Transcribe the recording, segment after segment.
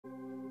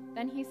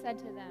Then he said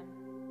to them,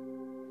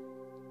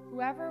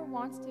 "Whoever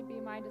wants to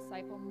be my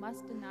disciple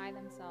must deny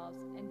themselves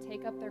and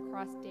take up their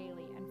cross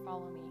daily and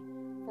follow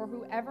me. For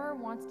whoever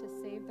wants to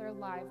save their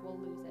life will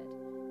lose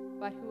it,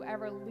 but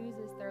whoever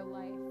loses their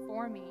life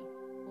for me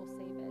will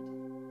save it."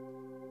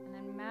 And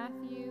then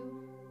Matthew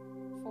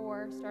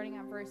 4, starting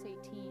at verse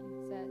 18,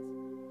 says,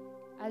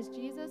 "As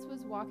Jesus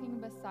was walking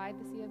beside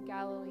the Sea of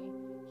Galilee,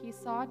 he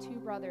saw two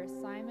brothers,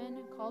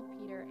 Simon, called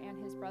Peter,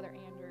 and his brother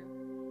Andrew.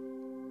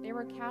 They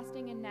were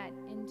casting a net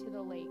into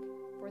the lake,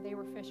 for they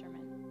were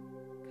fishermen.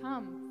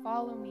 'Come,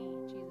 follow me,'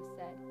 Jesus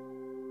said,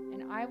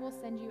 'and I will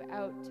send you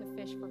out to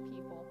fish for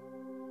people.'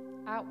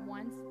 At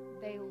once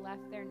they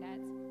left their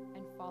nets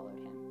and followed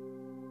him."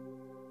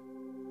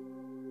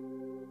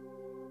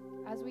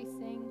 As we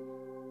sing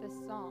this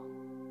song,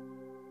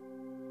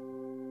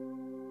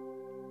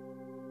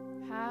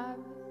 have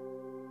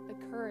the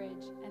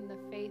courage and the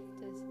faith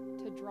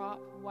to drop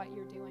what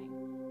you're doing.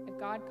 If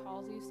God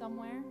calls you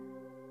somewhere,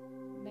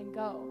 then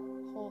go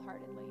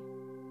wholeheartedly.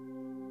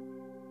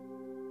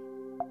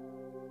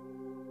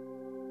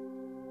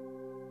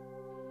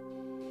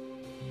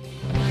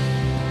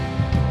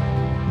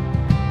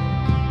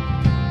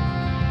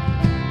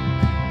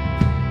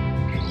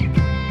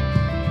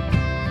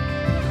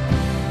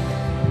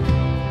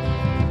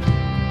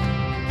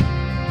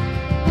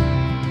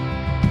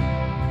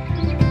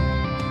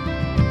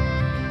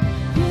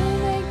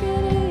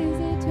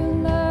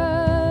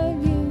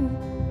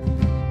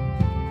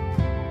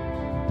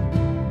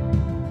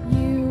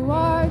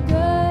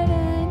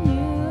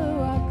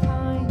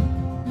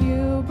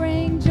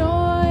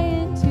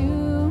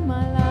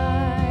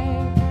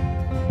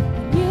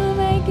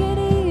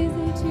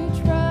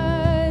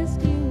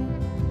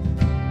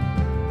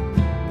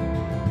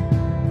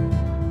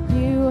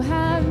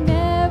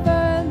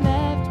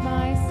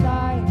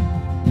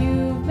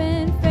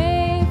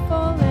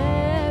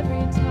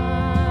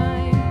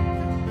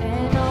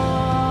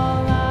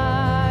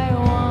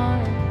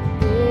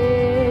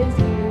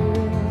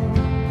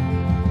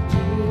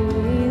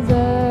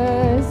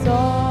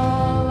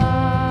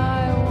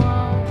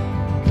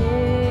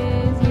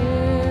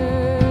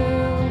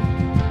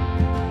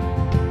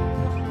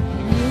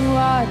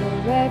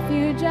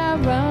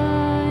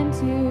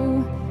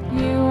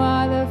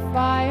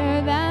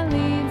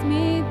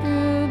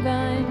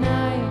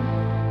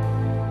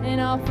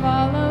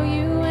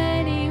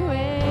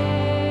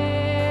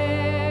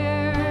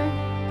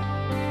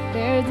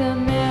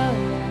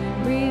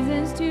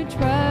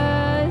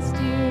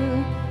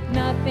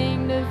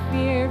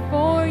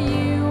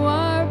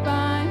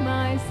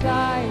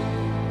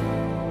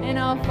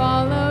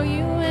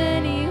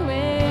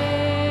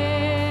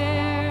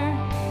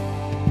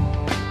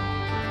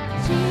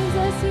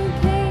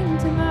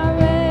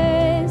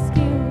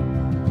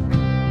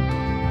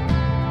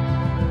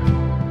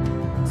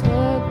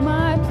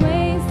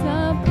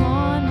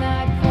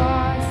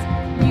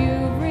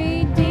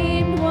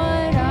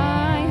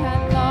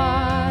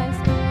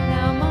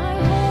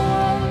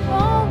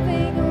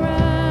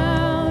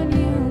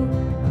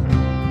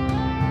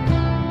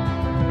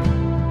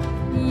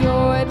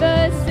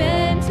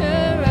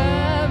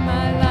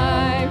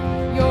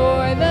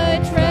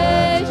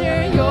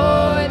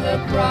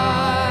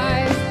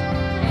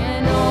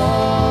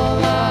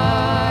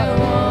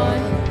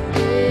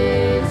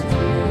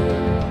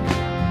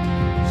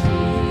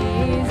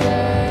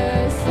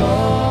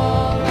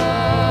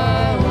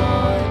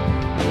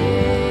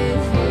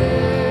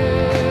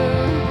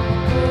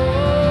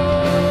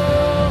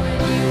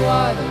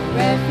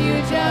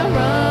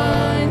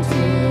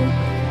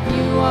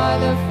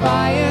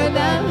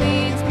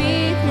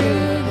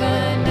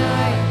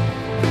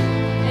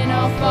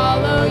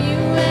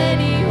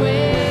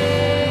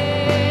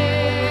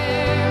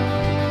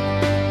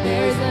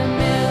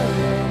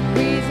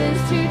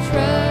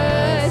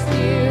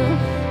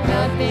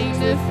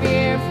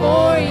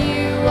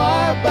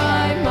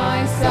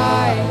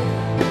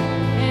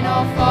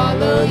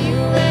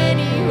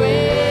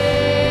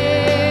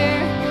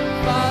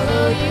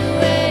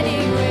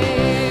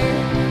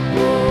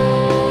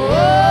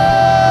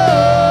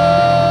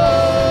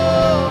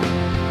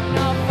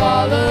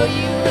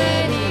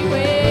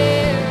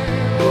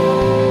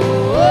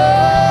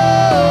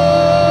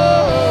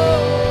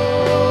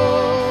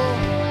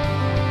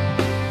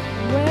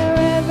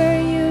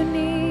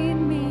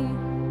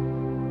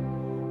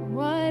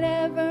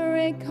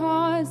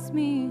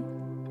 Me,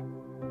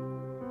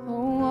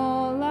 oh,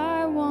 all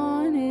I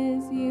want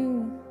is you.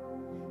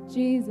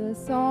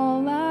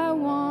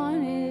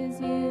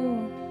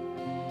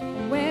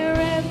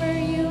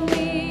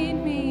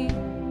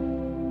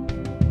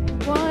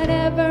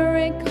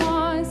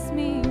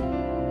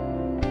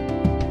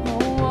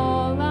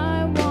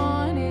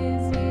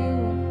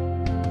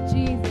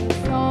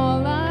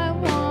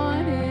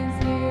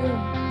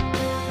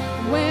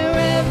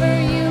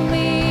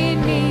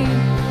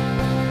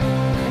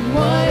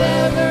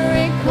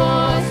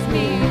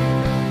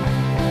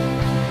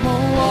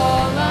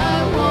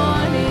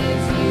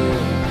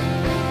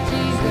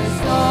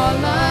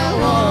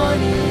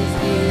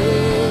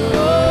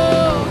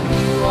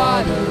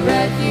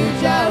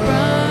 refuge I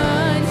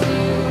run to.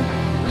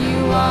 You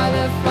are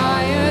the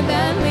fire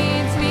that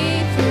leads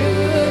me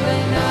through the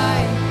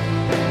night,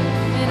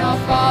 and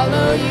I'll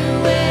follow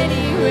you anywhere.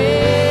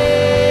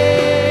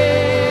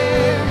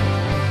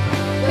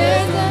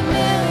 There's a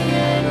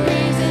million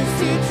reasons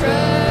to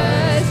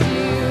trust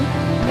you,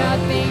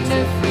 nothing to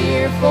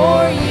fear, for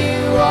you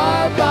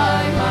are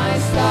by my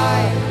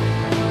side,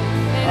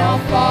 and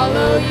I'll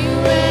follow you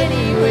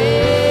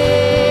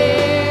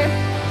anywhere,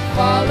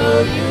 follow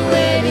you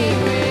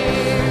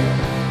anywhere.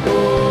 Oh,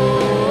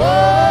 oh,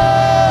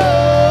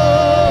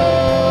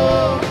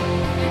 oh,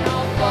 and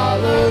I'll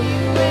follow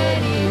you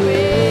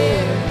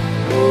anywhere.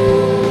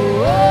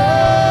 Oh, oh,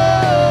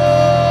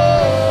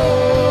 oh,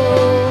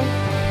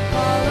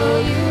 follow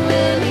you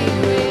anywhere.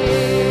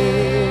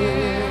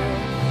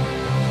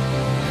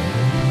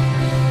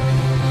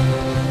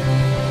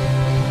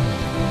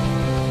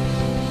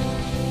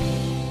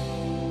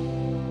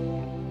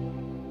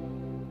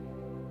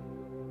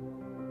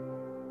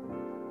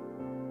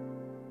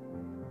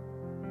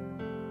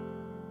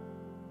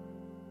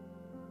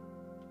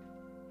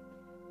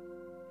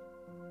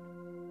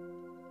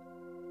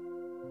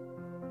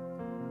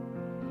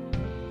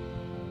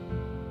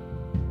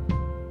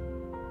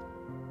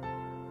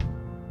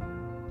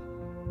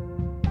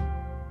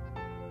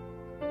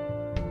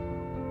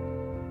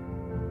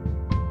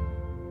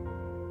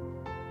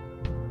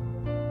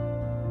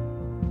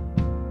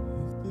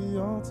 The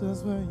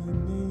altar's where you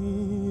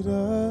need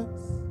us.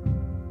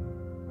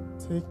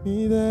 Take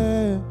me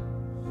there,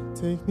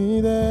 take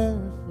me there.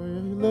 If we're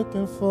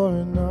looking for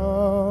an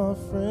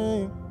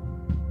offering,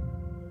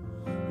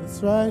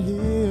 it's right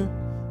here.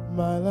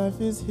 My life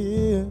is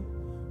here,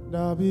 and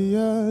I'll be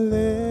a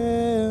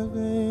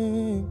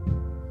living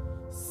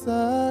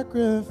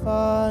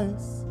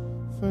sacrifice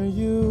for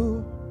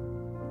you.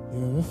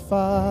 You're a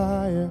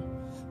fire,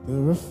 the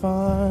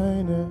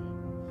refiner.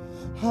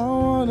 I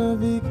wanna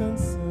be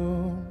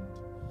consumed,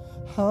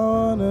 I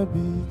wanna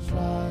be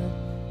tried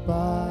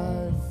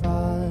by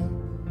fire.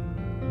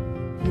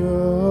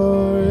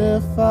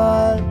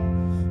 Purified,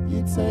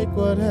 you take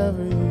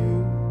whatever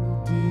you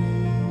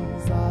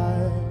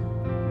desire.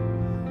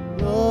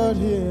 Lord,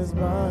 here's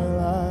my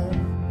life,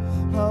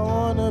 I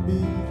wanna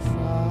be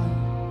tried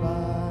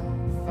by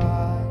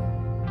fire.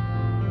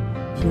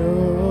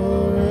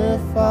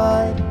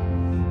 Purified,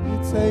 you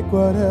take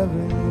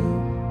whatever you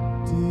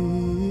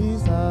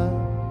desire.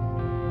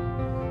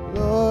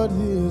 Lord,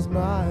 here's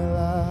my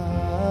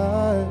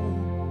life.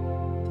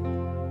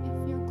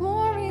 If your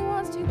glory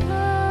wants to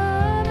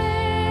come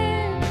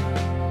in,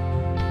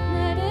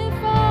 let it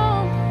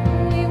fall.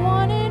 We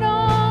want it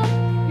all.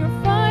 Your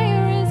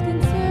fire is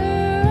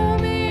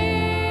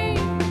consuming.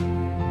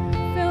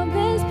 Fill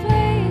this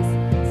place,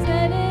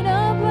 set it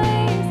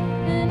ablaze,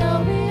 and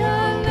I'll be a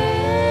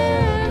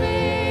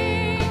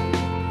living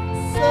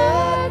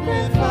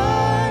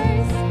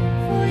sacrifice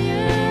for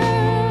you.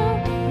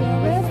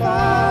 You're a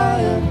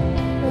fire,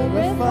 the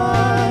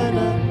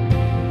refiner.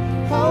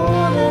 I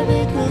wanna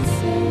be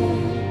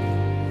consumed,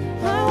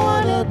 I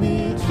wanna be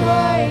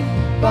tried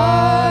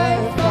by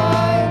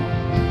fire.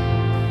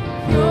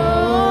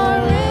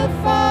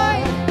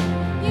 Purified,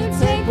 you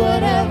take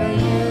whatever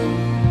you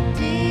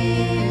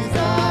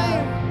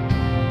desire.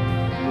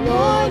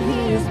 Lord,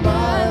 here's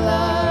my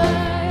life,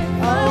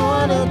 I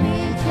wanna be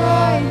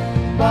tried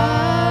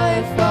by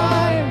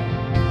fire.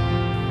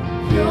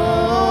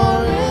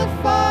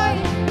 Purified,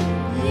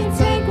 you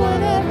take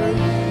whatever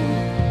you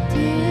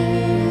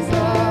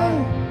desire.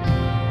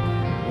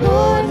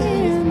 Lord,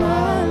 here's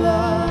my life.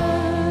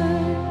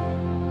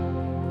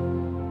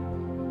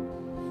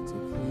 To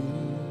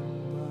clean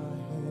my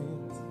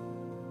hands,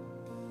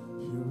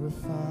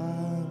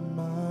 purify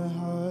my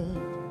heart.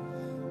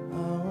 I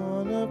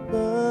wanna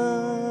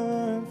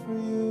burn for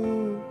you,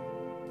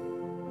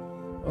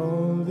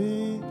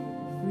 only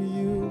for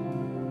you.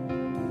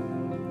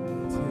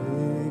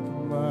 Take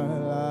my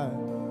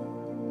life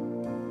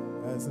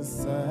as a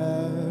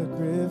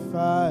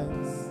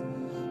sacrifice.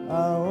 I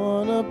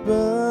wanna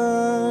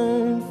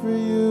burn for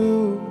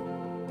you,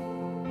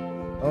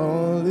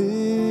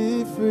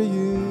 only for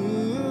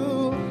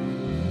you.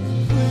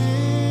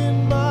 Clean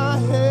my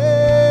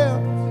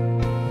hands,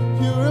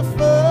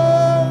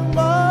 purify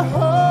my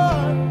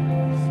heart.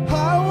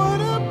 I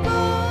wanna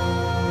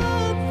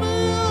burn for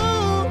you,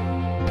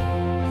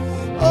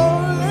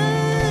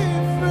 only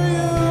for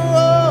you.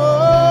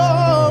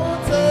 Oh,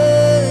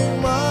 take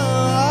my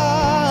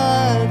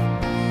life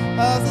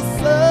as a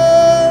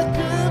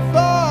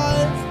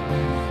sacrifice.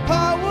 I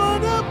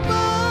wanna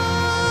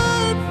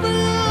burn for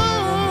you,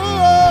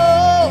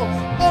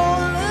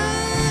 only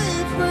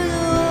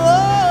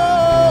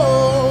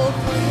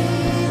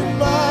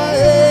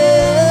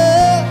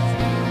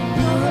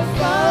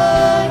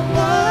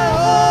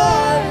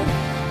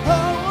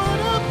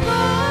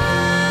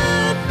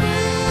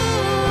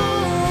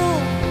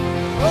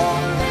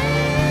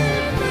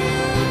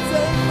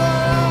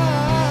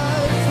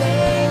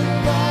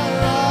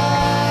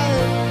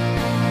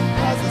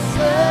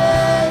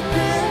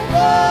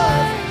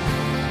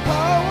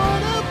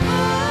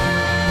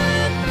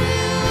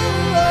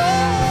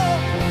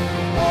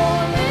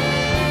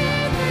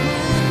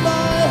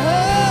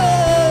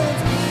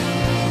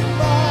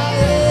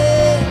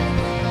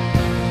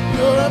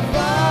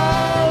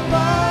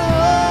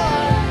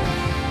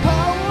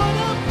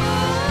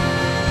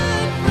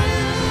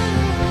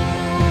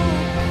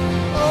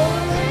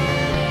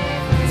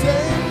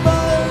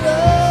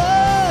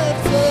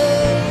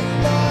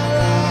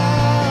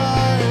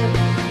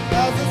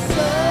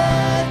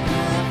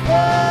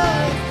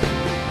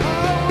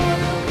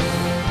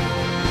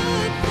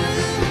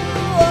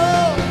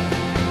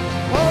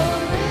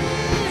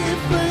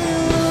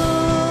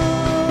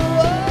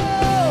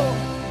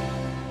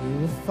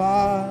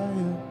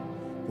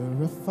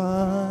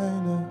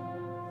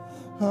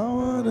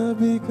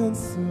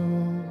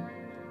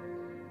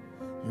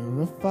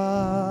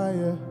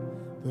fire,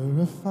 the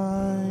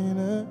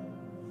refiner.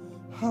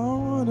 I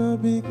wanna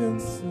be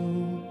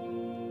consumed.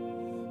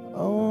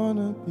 I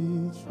wanna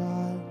be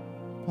tried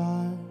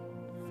by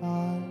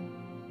fire.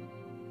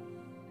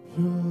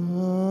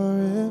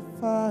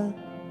 Purified.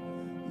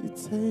 You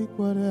take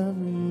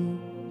whatever you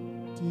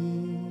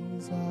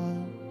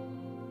desire.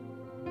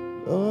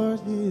 Lord,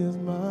 here's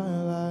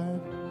my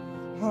life.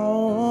 I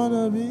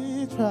wanna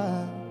be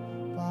tried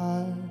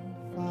by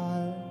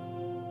fire.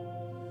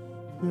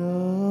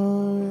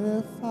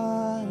 Purified.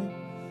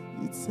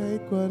 You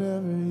take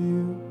whatever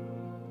you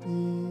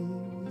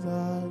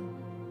desire.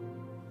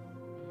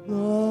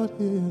 Lord,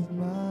 here's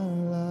my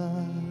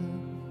life.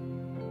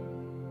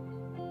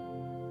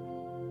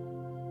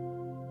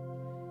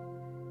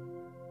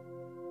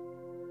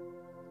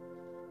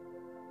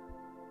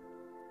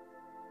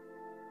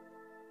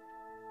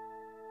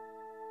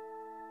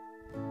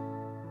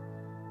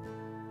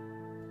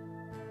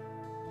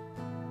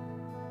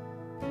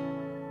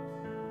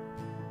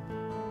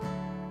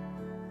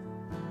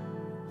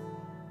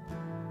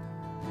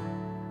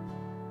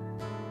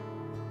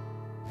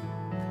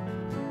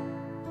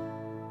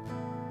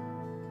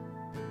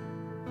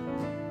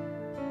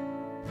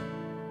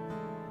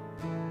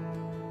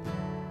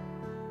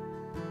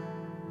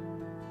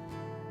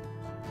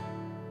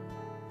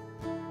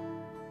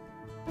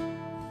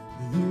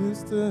 You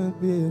stood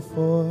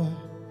before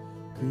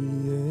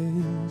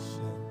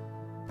creation,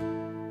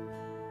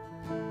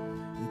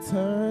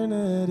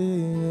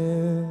 eternity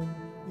in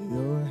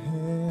your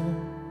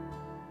hand.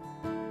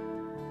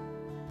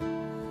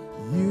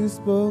 You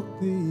spoke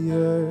the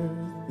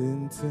earth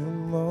into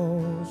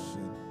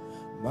motion,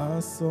 my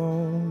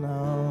soul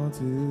now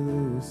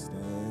to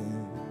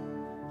stand.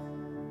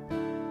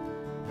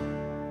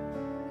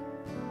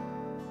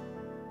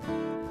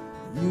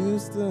 You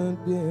stood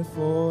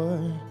before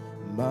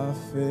my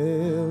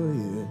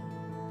failure,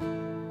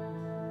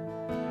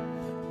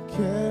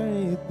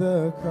 carried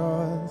the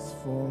cross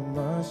for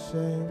my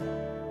shame.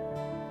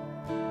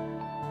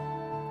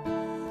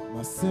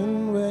 My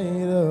sin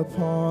weighed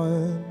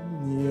upon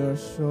your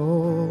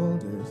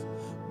shoulders,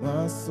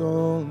 my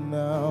soul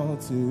now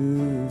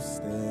to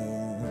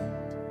stand.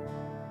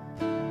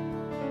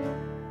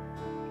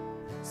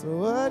 So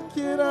what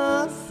can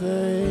I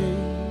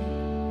say?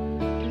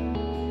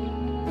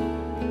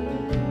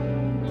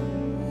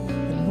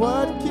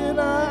 What can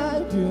I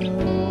do?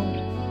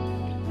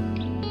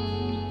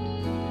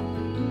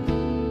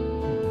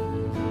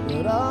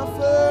 But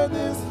offer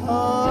this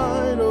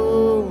heart,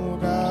 oh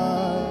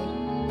God,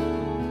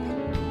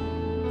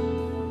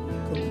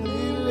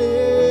 completely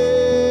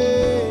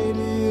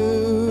to you.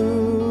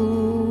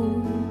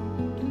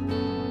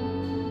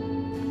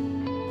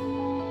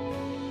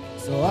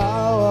 So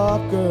I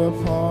walk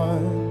upon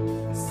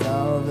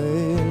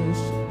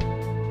salvation,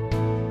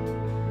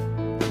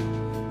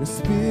 your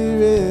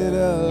spirit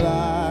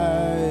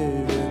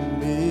alive in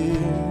me.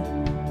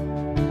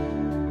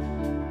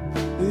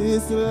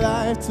 This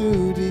life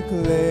to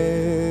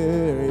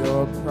declare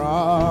your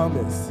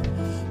promise,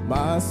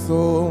 my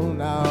soul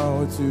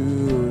now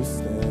to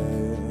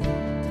stand.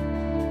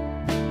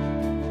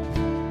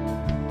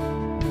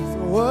 So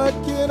what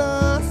can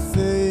I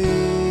say?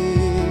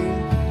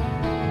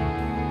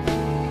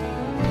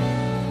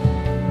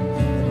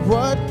 And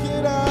what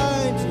can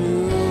I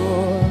do?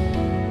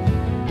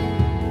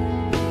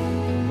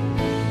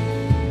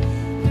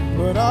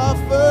 But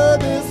offer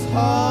this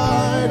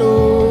heart,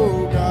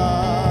 oh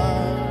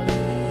God,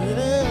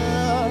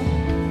 yeah,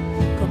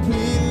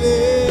 completely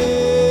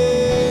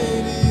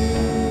to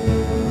you.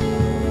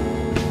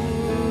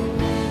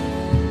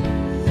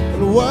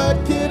 And what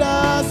can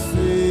I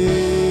say?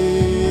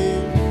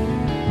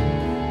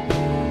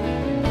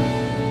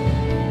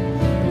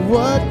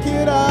 What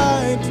can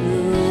I do?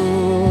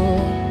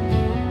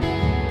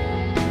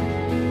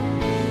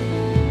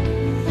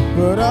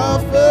 But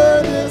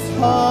offer this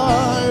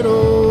heart,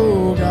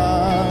 oh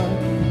God,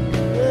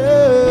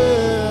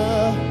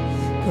 yeah,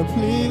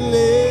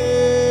 completely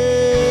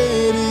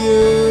to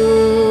you.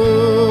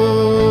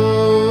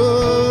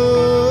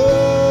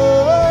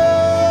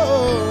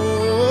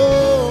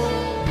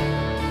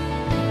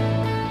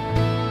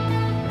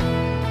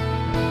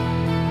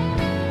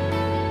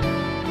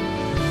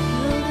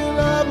 You can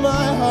have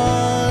my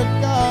heart,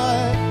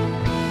 God.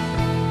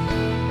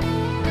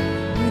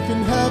 You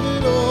can have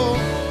it all.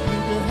 You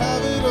can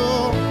have it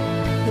all.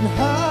 You can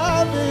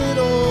have it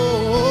all.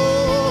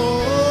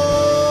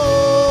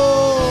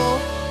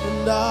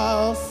 And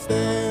I'll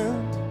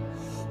stand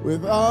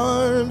with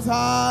arms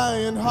high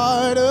and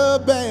heart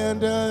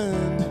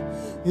abandoned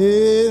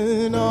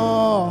in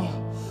awe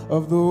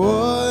of the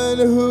one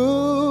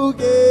who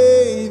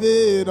gave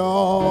it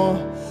all.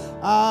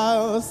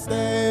 I'll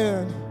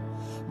stand,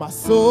 my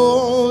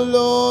soul,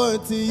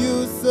 Lord, to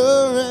you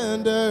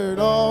surrendered.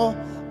 All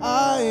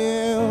I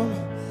am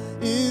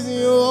is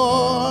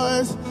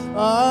yours.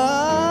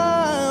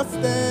 I'll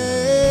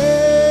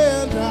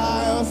stand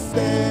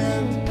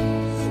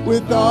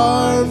with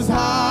arms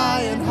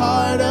high and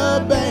heart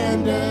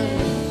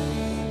abandoned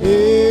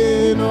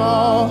in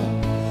awe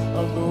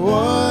of the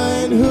one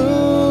one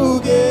who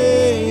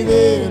gave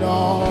it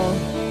all.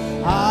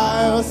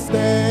 I'll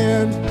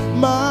stand,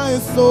 my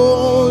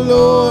soul,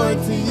 Lord,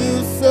 to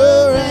you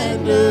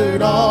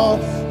surrendered all.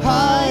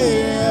 I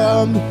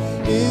am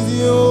is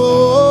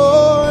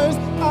yours.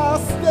 I'll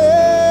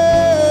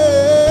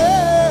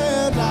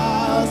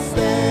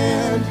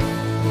stand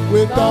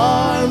with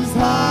arms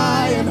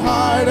high and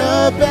heart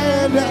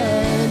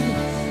abandoned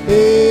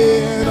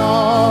in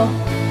awe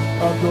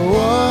of the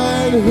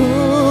one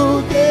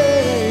who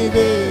gave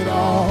it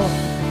all.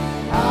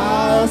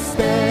 I'll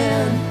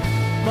stand,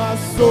 my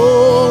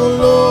soul,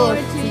 Lord,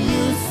 to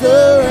you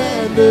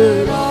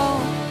surrendered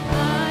all.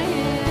 I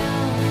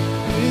am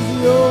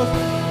is yours.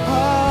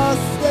 I'll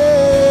stand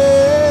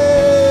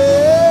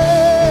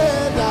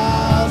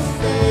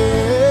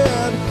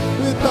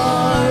with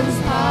arms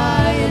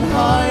high and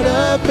heart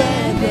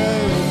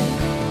abandoned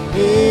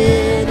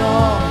in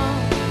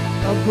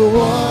awe of the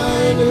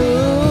one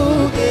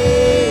who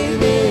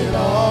gave it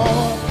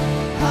all.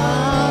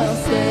 I'll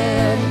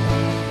stand,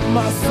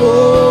 my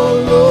soul,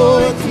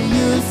 Lord, to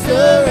you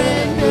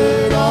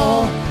surrendered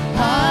all.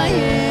 I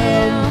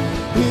am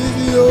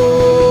is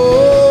yours.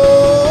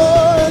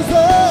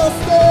 I'll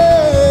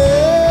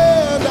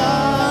stand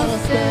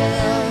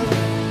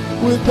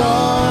with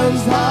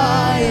arms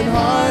high and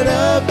heart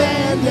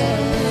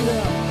abandoned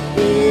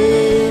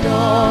in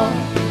awe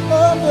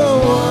of the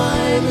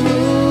one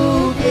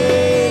who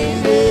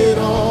gave it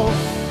all.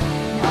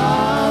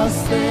 I'll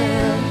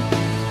stand,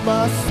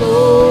 my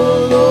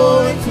soul,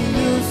 Lord, to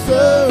you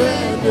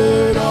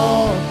surrendered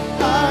all.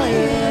 I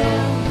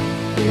am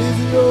is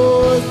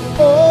yours.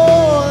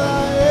 All I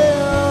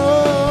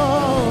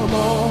am,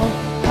 all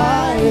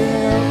I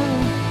am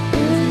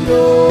is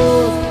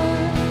yours.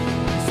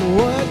 So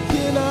what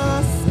can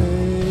I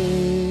say?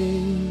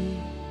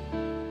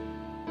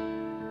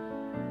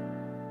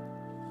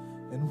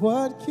 And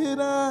what can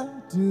I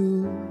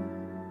do?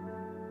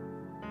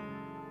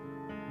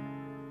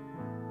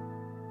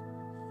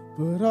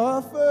 But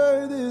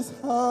offer this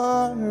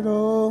heart,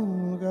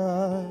 oh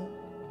God,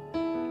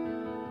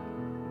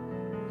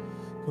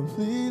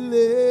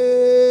 completely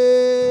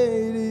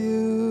to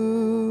you.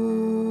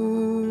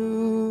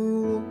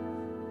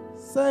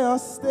 Say I'll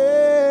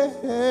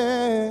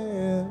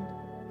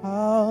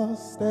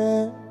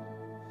stand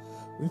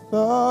with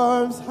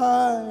arms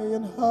high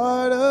and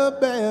heart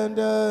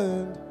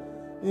abandoned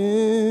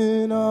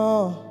in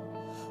awe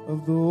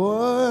of the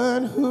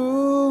one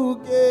who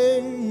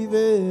gave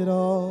it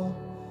all.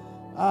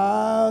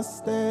 I'll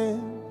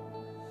stand,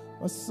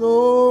 my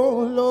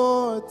soul,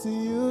 Lord, to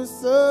you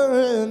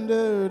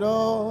surrendered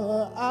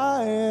all.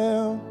 I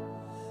am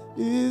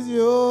is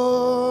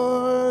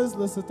yours.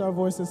 Let's lift our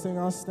voices and sing,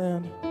 I'll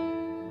stand.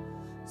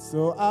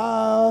 So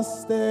I'll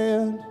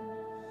stand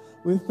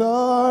with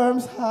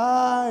arms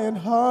high and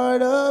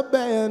heart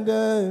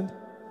abandoned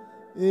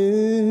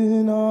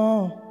in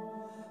awe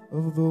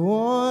of the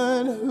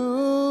one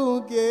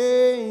who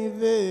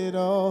gave it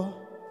all.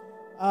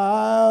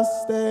 I'll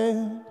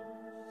stand,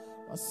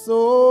 my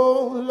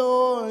soul,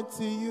 Lord,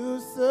 to you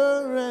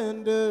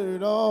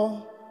surrendered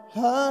all.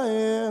 I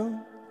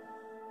am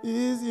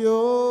is yours.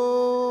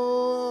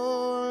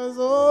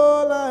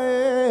 All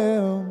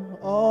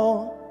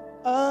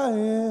I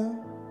am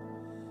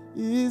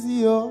is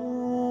yours.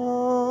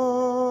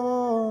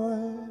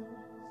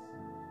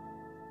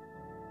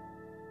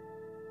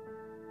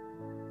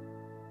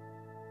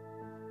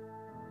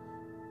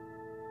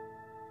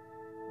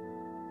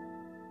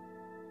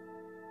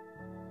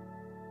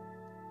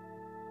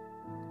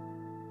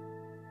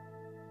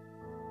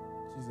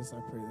 Jesus, I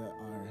pray that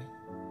our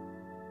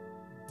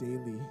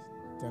daily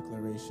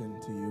declaration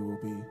to you will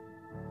be,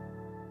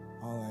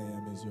 all I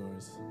am is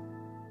yours.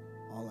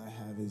 All I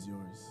have is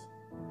yours.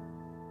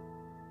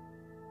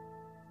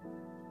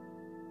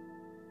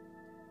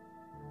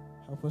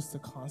 Help us to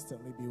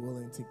constantly be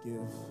willing to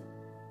give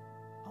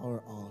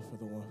our all for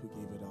the one who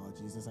gave it all.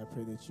 Jesus, I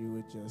pray that you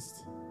would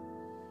just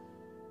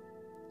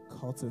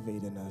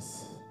cultivate in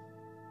us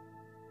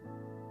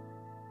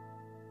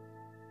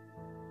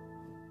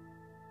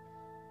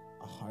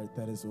a heart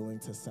that is willing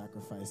to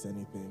sacrifice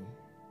anything,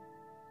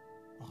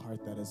 a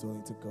heart that is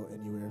willing to go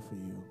anywhere for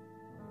you.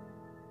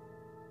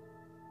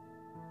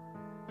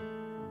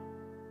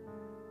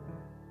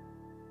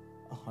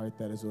 A heart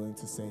that is willing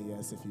to say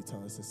yes if you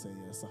tell us to say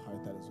yes. A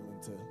heart that is willing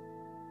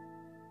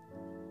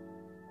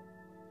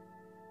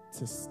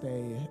to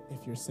stay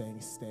if you're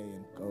saying stay,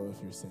 and go if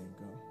you're saying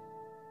go.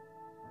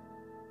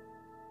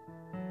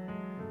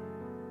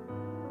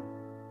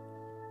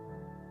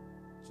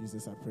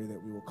 Jesus, I pray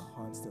that we will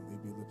constantly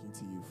be looking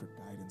to you for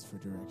guidance, for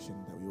direction,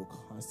 that we will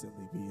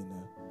constantly be in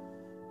a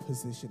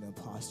position and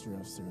posture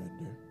of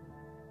surrender.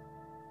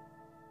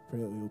 Pray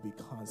that we will be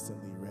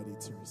constantly ready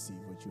to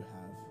receive what you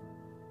have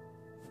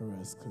for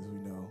us, because we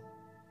know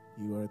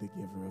you are the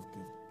giver of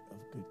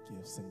good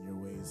gifts, and your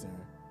ways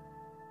are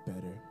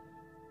better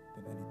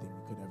than anything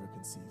we could ever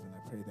conceive. And I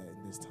pray that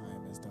in this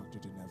time, as Dr.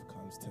 DeNeff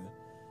comes to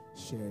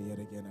share yet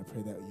again, I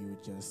pray that you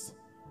would just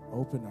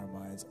open our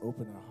minds,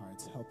 open our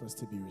hearts, help us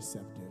to be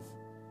receptive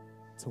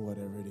to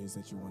whatever it is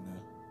that you want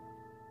to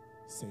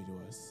say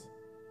to us.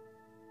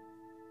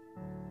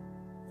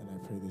 And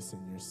I pray this in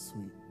your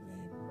sweet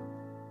name.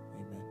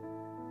 Amen.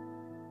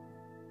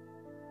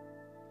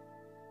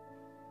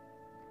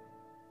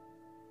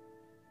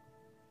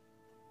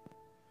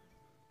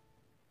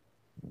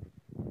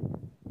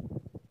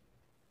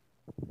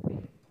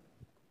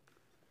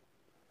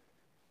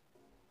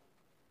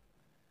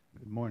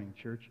 Good morning,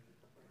 church.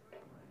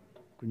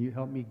 Can you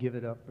help me give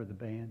it up for the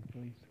band,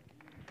 please?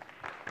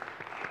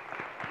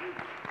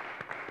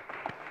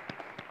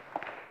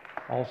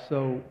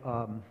 Also,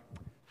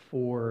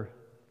 for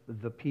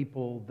the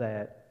people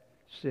that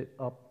sit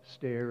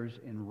upstairs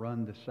and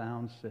run the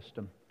sound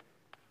system,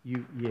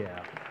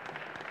 yeah,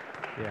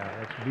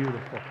 that's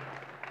beautiful.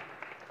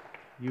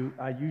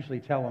 I usually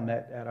tell them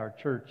that at our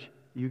church,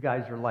 you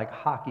guys are like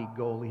hockey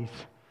goalies.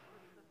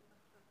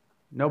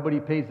 Nobody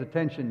pays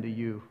attention to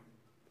you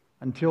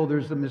until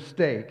there's a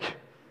mistake.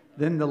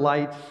 Then the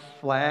lights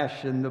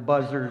flash and the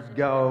buzzers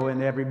go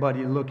and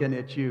everybody looking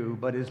at you.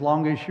 But as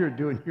long as you're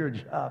doing your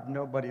job,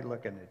 nobody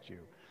looking at you.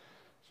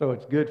 So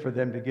it's good for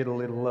them to get a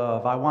little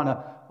love. I want to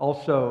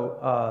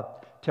also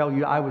tell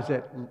you, I was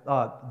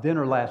at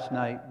dinner last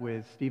night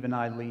with Steve and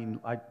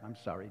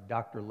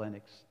Dr.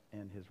 Lennox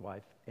and his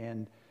wife.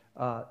 And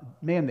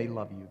man, they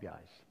love you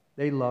guys.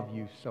 They love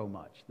you so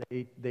much.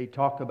 They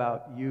talk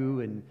about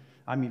you, and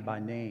I mean by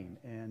name,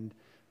 and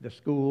the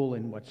school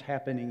and what's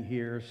happening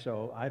here.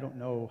 So I don't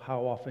know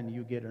how often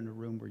you get in a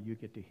room where you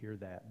get to hear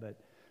that, but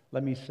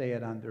let me say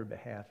it on their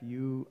behalf.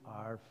 You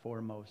are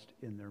foremost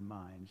in their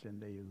minds, and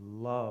they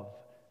love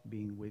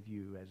being with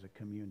you as a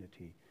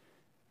community,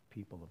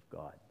 people of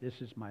God.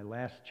 This is my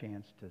last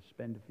chance to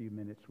spend a few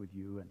minutes with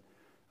you, and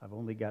I've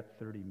only got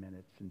 30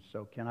 minutes, and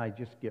so can I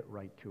just get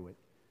right to it?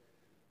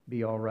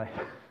 Be all right?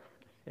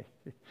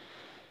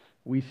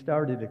 We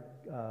started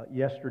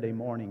yesterday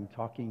morning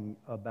talking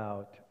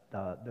about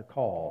the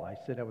call. I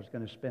said I was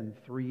going to spend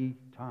 3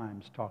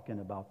 times talking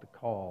about the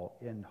call,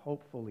 and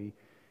hopefully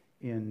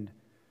in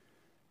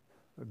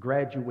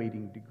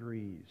graduating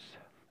degrees.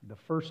 The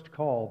first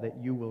call that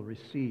you will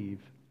receive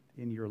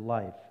in your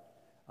life,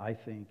 I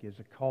think, is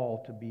a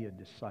call to be a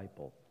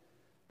disciple.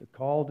 The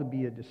call to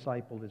be a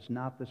disciple is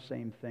not the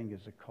same thing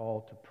as a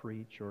call to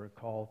preach or a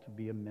call to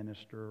be a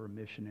minister or a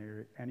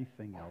missionary or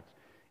anything else.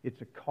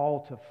 It's a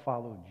call to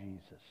follow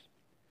Jesus.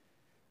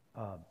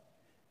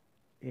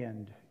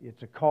 And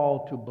it's a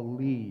call to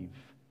believe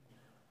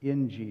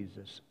in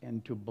Jesus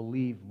and to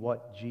believe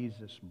what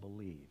Jesus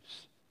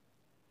believes.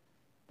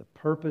 The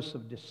purpose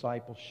of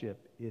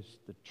discipleship is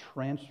the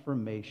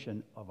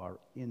transformation of our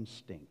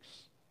instincts,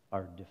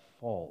 our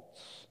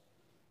defaults,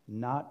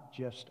 not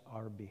just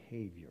our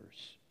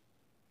behaviors.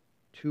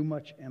 Too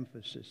much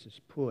emphasis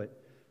is put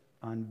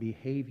on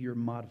behavior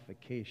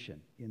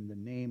modification in the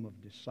name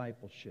of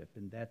discipleship,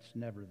 and that's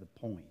never the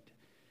point.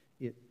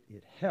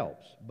 It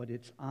helps, but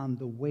it's on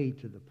the way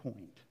to the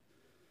point.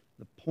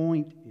 The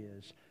point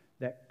is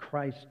that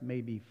Christ may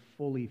be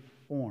fully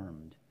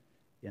formed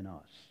in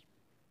us.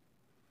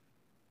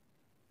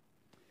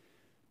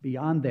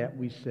 Beyond that,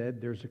 we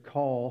said there's a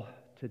call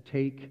to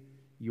take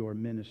your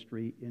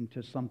ministry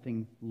into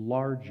something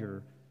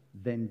larger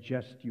than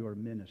just your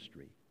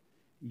ministry.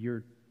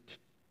 Your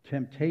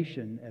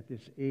temptation at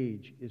this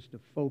age is to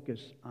focus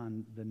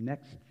on the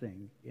next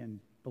thing, and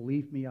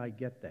believe me, I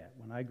get that.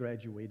 When I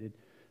graduated,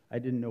 I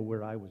didn't know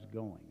where I was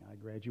going. I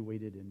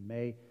graduated in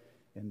May,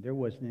 and there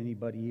wasn't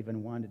anybody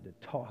even wanted to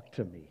talk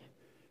to me.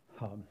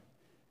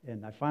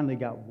 And I finally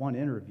got one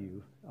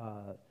interview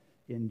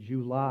in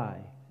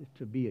July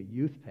to be a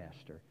youth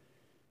pastor.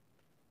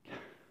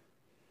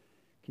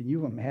 Can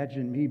you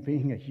imagine me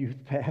being a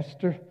youth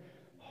pastor?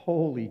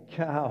 Holy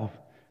cow.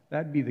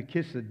 That'd be the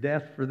kiss of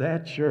death for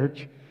that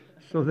church.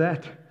 So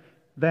that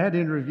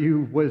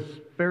interview was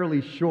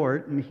fairly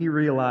short, and he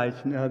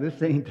realized, no,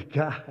 this ain't the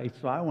guy.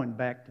 So I went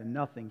back to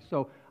nothing.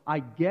 So I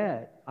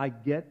get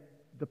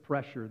the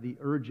pressure, the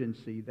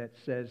urgency that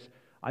says,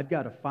 I've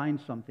got to find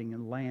something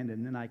and land,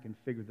 and then I can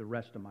figure the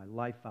rest of my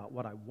life out.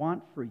 What I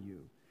want for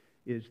you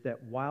is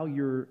that while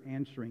you're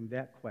answering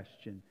that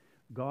question,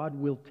 God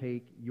will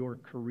take your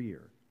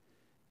career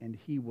and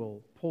He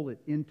will pull it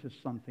into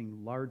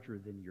something larger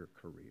than your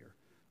career,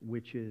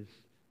 which is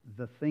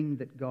the thing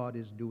that God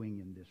is doing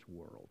in this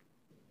world.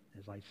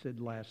 As I said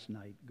last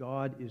night,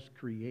 God is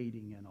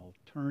creating an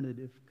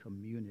alternative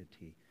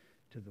community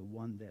to the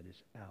one that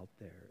is out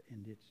there,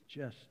 and it's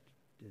just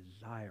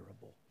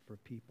desirable for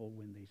people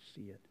when they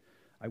see it.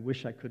 I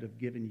wish I could have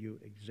given you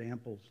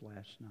examples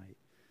last night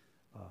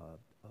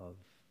of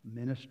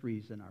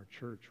ministries in our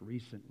church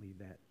recently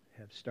that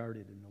have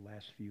started in the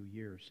last few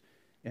years,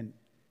 and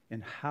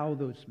how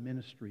those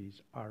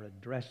ministries are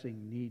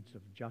addressing needs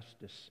of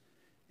justice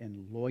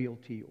and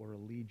loyalty or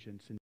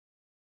allegiance and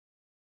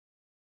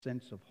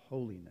sense of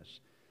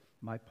holiness.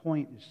 My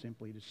point is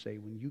simply to say,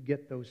 when you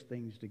get those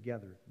things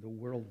together, the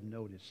world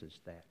notices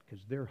that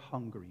because they're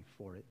hungry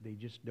for it. They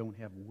just don't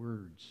have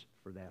words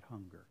for that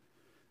hunger.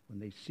 When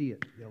they see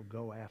it, they'll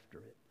go after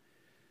it.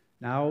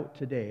 Now,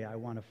 today, I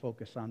want to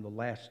focus on the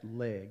last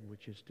leg,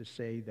 which is to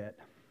say that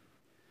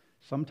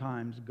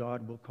Sometimes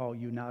God will call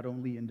you not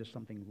only into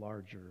something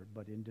larger,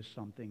 but into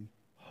something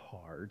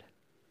hard.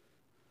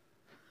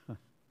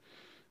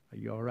 Are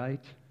you all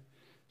right?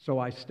 So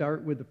I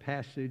start with a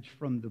passage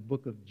from the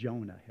book of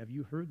Jonah. Have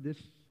you heard this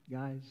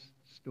guy's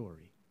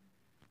story?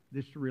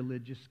 This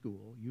religious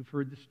school. You've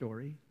heard the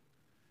story.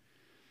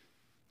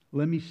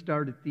 Let me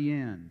start at the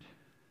end.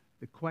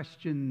 The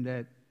question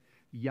that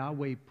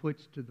Yahweh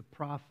puts to the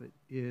prophet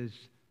is,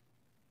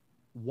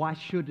 why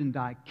shouldn't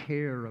I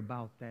care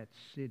about that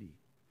city?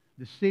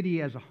 The city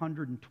has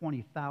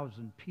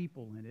 120,000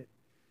 people in it.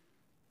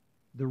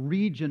 The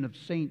region of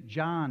St.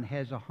 John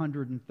has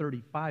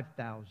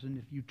 135,000.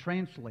 If you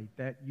translate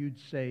that, you'd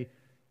say,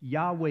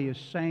 Yahweh is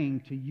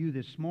saying to you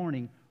this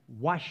morning,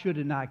 why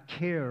shouldn't I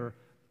care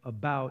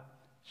about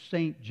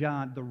St.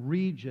 John, the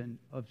region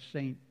of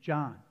St.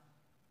 John?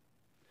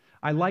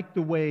 I like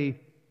the way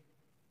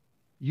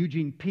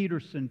Eugene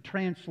Peterson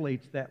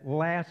translates that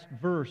last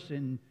verse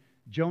in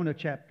Jonah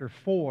chapter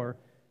 4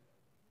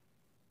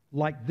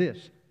 like this.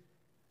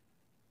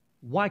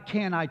 Why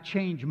can't I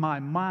change my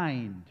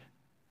mind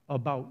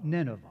about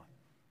Nineveh?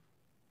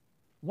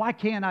 Why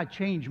can't I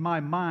change my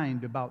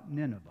mind about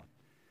Nineveh?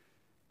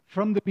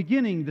 From the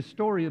beginning, the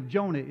story of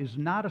Jonah is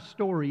not a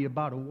story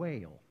about a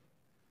whale.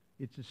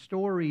 It's a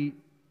story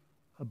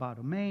about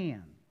a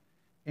man.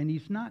 And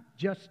he's not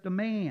just a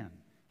man.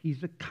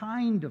 He's a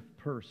kind of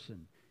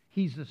person.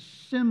 He's a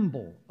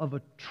symbol of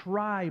a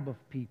tribe of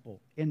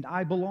people. And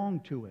I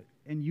belong to it.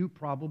 And you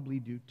probably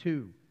do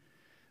too.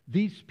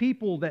 These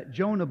people that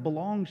Jonah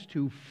belongs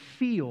to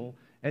feel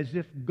as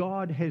if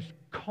God has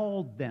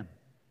called them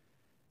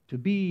to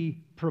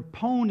be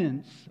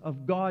proponents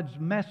of God's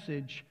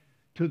message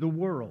to the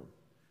world.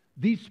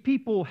 These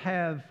people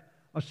have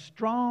a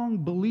strong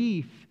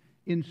belief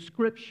in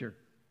Scripture,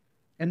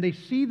 and they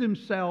see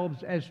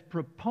themselves as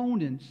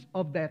proponents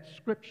of that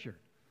Scripture.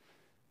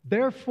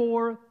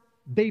 Therefore,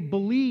 they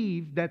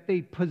believe that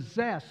they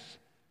possess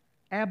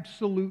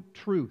absolute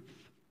truth.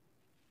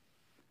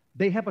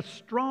 They have a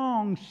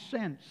strong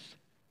sense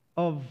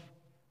of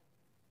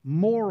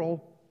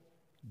moral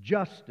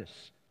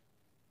justice.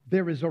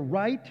 There is a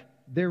right,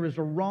 there is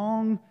a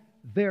wrong,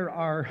 there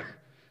are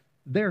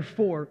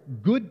therefore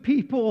good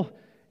people,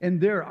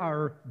 and there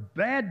are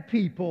bad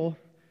people,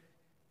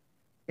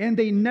 and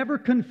they never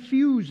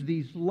confuse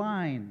these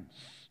lines.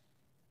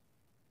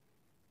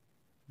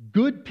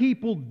 Good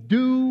people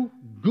do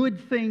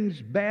good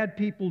things, bad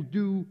people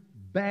do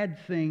bad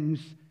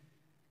things.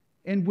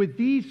 And with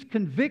these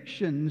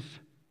convictions,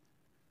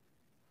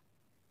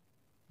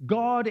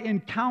 God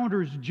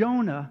encounters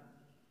Jonah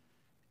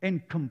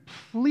and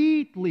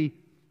completely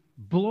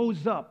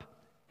blows up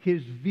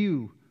his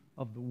view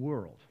of the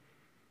world.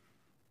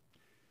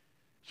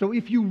 So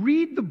if you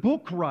read the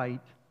book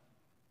right,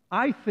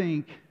 I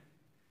think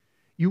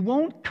you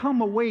won't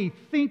come away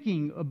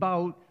thinking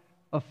about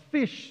a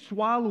fish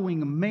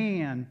swallowing a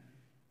man.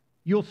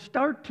 You'll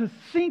start to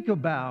think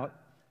about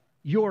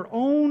your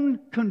own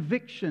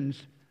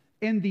convictions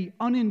and the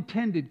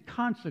unintended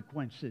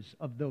consequences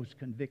of those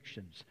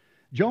convictions.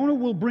 Jonah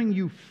will bring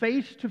you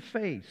face to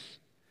face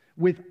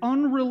with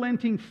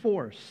unrelenting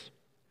force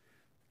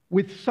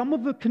with some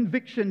of the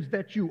convictions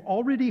that you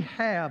already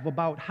have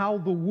about how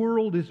the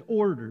world is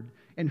ordered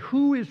and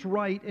who is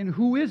right and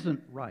who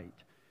isn't right.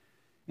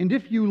 And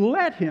if you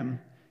let him,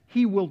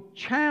 he will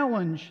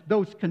challenge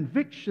those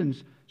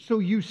convictions so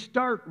you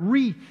start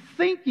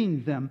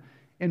rethinking them.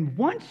 And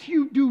once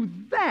you do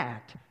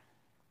that,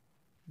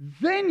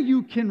 then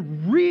you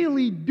can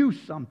really do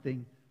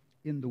something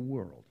in the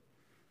world.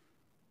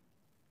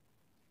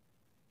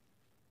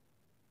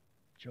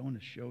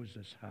 Jonah shows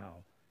us how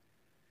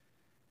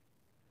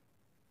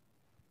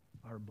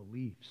our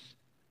beliefs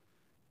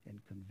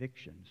and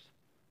convictions,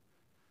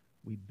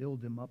 we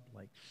build them up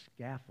like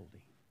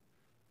scaffolding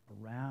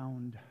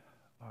around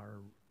our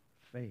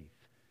faith.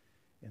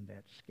 And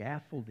that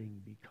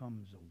scaffolding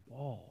becomes a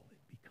wall.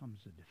 It becomes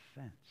a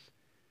defense.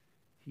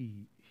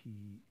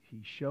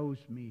 He shows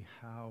me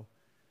how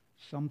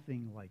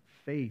something like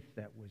faith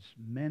that was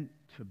meant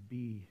to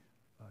be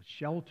a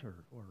shelter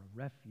or a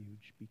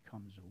refuge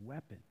becomes a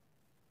weapon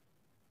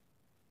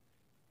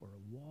or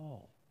a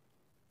wall.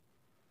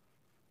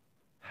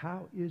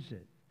 How is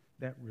it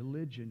that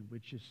religion,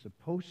 which is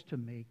supposed to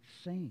make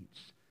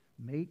saints,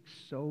 makes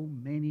so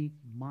many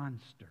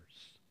monsters?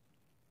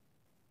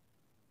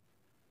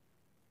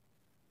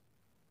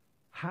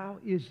 How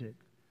is it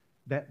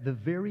that the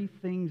very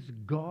things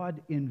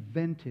God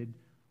invented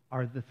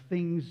are the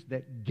things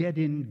that get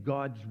in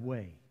God's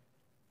way?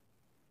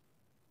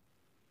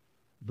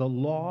 The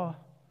law,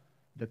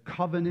 the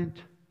covenant,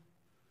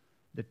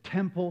 the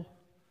temple,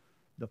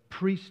 the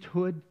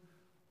priesthood,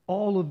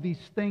 all of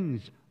these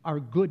things are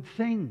good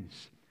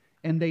things.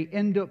 And they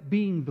end up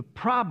being the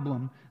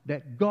problem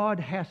that God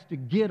has to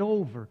get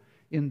over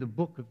in the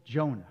book of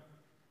Jonah.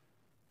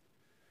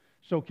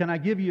 So can I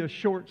give you a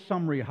short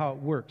summary of how it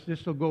works?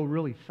 This will go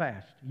really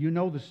fast. You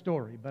know the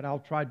story, but I'll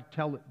try to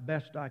tell it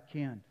best I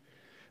can.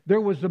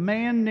 There was a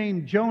man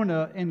named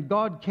Jonah, and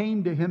God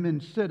came to him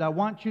and said, I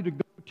want you to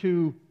go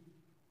to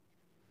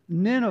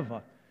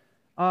Nineveh.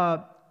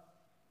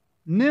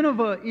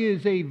 Nineveh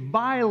is a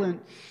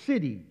violent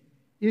city.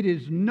 It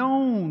is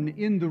known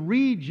in the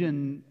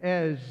region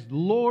as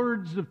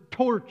lords of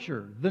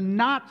torture, the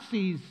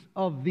Nazis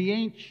of the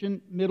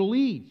ancient Middle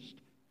East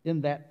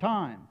in that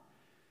time.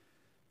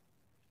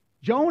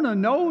 Jonah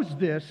knows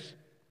this,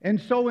 and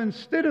so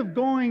instead of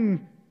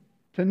going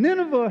to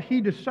Nineveh,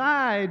 he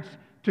decides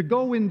to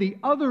go in the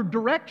other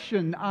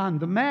direction on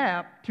the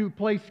map to a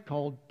place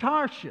called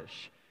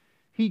Tarshish.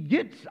 He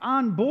gets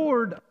on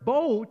board a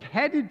boat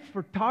headed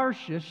for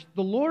Tarshish.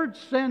 The Lord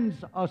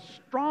sends a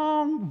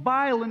strong,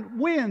 violent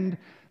wind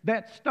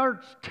that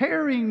starts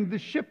tearing the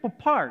ship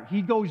apart.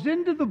 He goes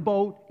into the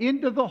boat,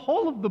 into the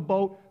hull of the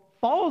boat,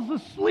 falls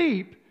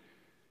asleep,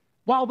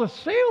 while the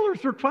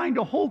sailors are trying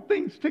to hold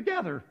things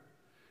together.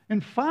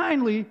 And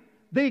finally,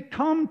 they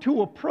come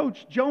to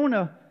approach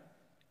Jonah,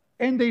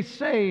 and they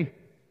say,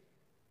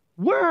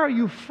 "Where are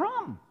you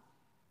from?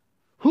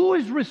 Who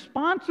is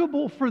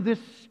responsible for this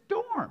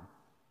storm?"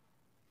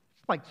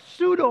 It's like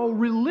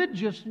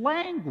pseudo-religious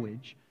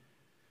language.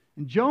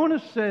 And Jonah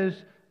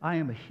says, "I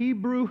am a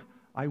Hebrew.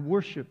 I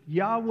worship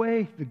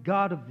Yahweh, the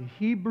God of the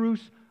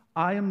Hebrews.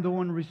 I am the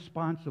one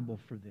responsible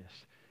for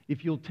this.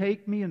 If you'll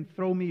take me and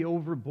throw me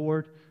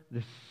overboard,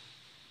 the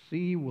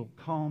sea will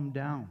calm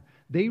down."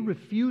 They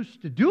refuse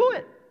to do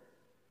it.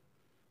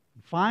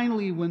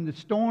 Finally, when the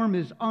storm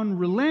is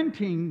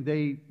unrelenting,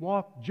 they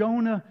walk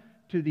Jonah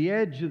to the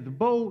edge of the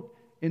boat,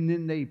 and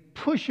then they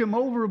push him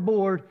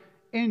overboard,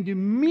 and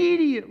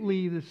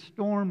immediately the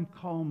storm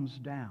calms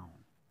down.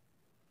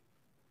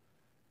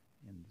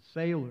 And the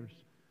sailors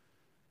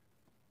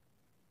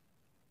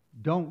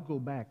don't go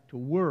back to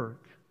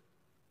work.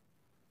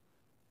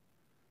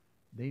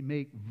 They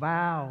make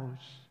vows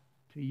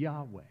to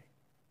Yahweh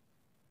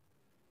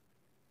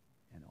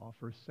and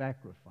offer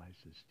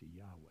sacrifices to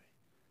Yahweh.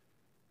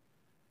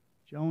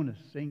 Jonah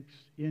sinks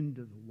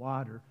into the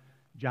water.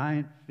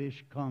 Giant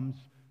fish comes,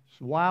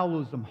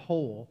 swallows him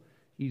whole.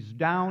 He's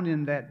down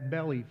in that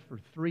belly for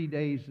 3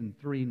 days and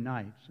 3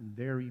 nights, and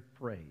there he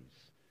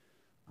prays.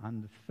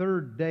 On the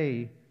 3rd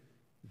day,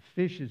 the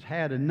fish has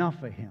had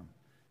enough of him,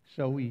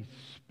 so he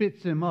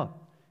spits him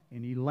up,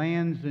 and he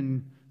lands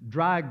in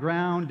dry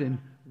ground, and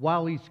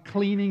while he's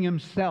cleaning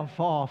himself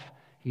off,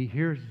 he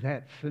hears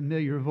that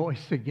familiar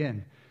voice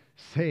again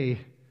say,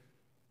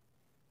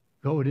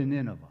 "Go to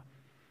Nineveh."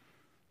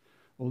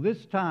 Well,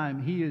 this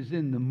time he is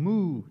in the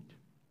mood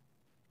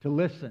to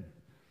listen.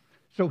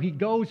 So he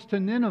goes to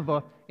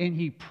Nineveh and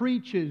he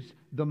preaches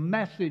the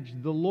message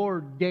the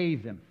Lord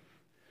gave him.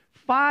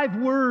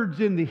 5 words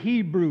in the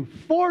Hebrew,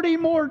 40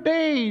 more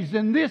days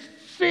and this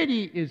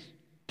city is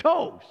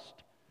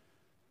toast.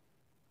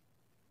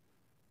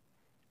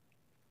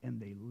 And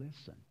they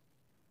listen.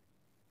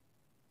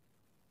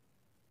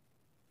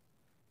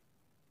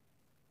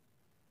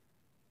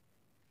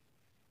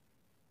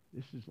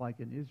 This is like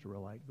an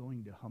Israelite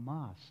going to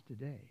Hamas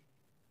today.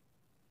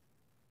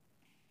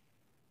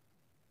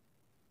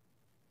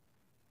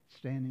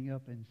 Standing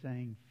up and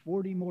saying,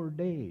 40 more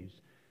days,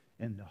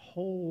 and the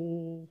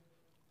whole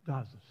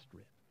Gaza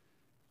Strip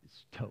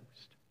is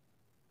toast.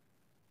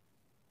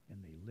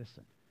 And they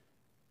listen,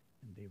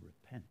 and they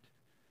repent.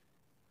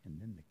 And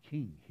then the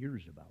king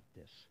hears about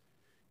this,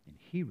 and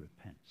he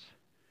repents.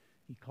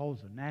 He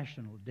calls a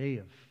national day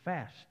of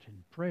fast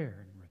and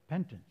prayer and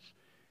repentance.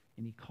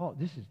 And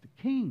this is the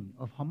king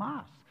of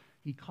Hamas.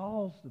 He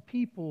calls the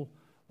people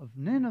of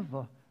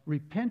Nineveh,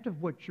 repent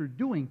of what you're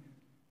doing.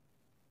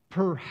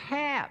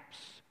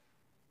 Perhaps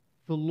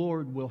the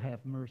Lord will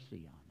have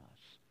mercy on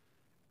us.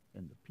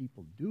 And the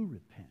people do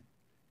repent.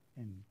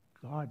 And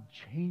God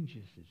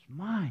changes his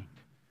mind.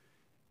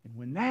 And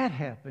when that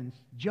happens,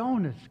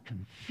 Jonah's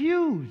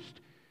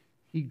confused.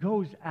 He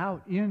goes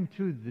out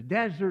into the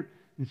desert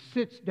and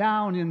sits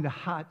down in the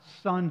hot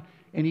sun,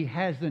 and he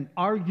has an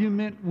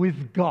argument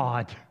with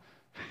God.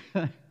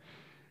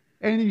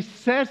 And he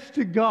says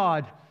to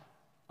God,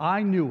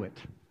 "I knew it.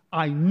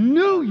 I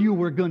knew you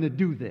were going to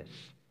do this.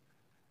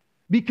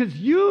 Because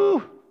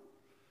you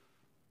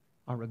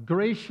are a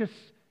gracious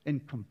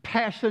and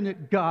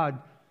compassionate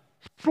God,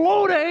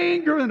 slow to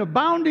anger and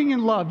abounding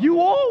in love. You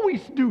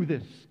always do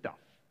this stuff.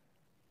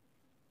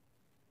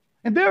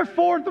 And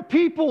therefore, the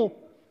people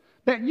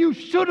that you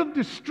should have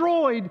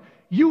destroyed,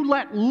 you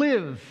let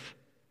live."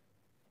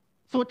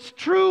 So it's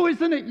true,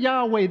 isn't it,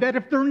 Yahweh, that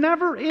if there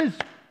never is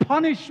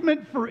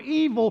punishment for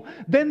evil,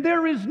 then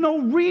there is no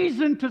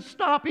reason to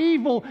stop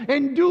evil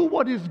and do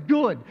what is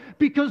good.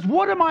 Because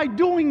what am I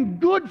doing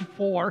good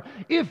for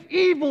if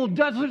evil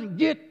doesn't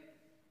get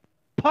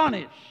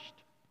punished?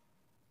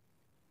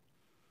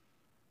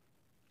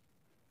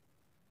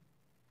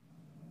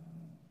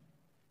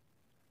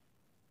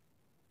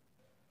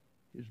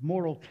 His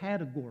moral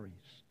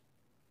categories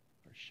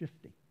are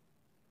shifting.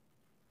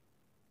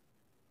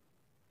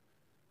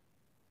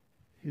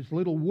 His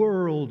little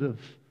world of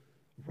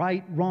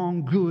right,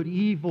 wrong, good,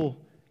 evil,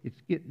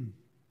 it's getting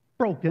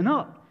broken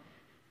up.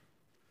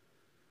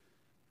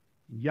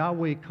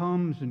 Yahweh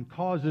comes and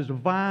causes a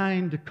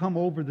vine to come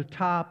over the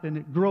top, and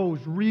it grows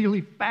really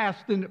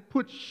fast, and it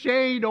puts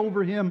shade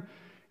over him,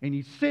 and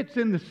he sits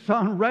in the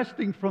sun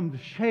resting from the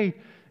shade.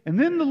 And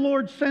then the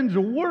Lord sends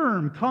a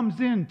worm, comes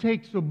in,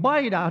 takes a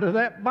bite out of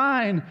that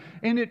vine,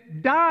 and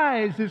it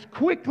dies as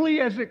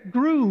quickly as it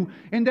grew.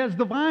 And as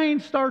the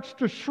vine starts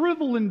to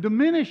shrivel and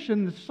diminish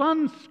and the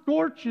sun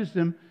scorches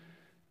him,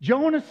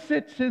 Jonah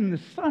sits in the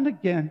sun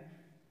again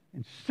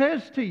and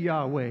says to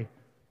Yahweh,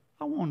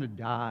 I want to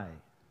die.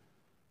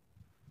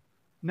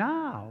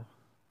 Now,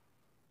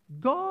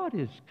 God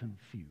is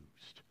confused.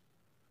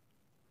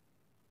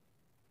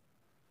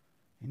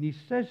 And he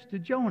says to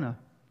Jonah,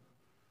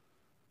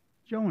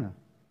 Jonah,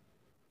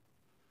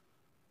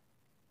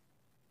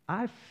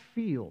 I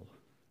feel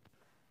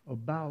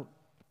about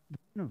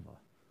Nineveh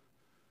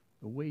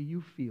the way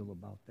you feel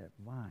about that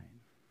vine.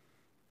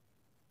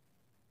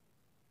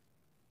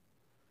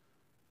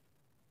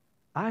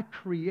 I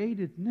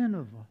created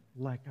Nineveh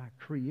like I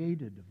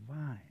created a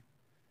vine.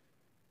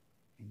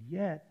 And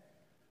yet,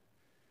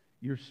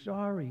 you're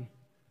sorry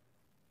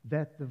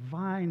that the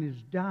vine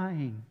is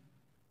dying,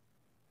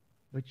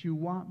 but you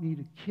want me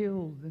to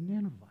kill the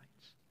Ninevites.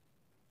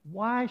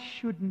 Why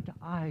shouldn't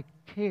I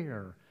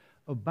care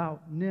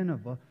about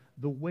Nineveh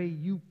the way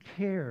you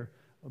care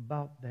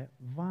about that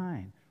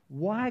vine?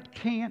 Why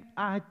can't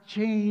I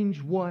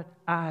change what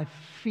I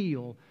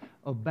feel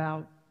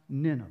about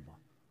Nineveh?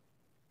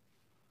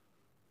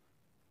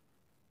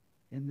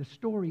 And the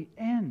story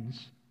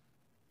ends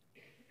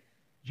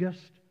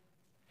just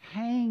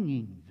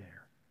hanging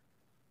there.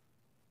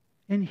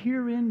 And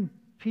herein,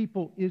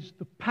 people, is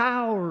the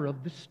power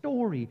of the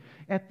story.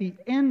 At the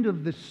end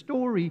of the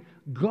story,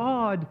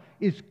 God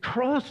is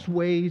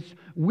crossways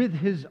with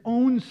his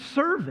own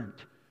servant.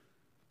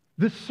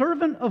 The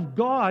servant of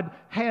God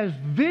has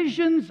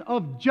visions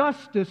of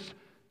justice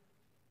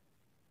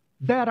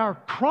that are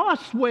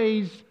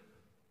crossways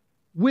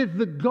with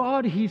the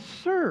God he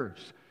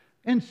serves.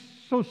 And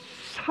so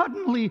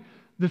suddenly,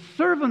 the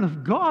servant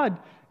of God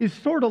is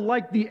sort of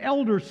like the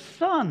elder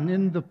son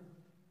in the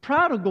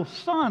prodigal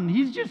son.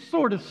 He's just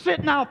sort of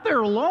sitting out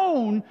there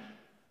alone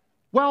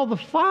while the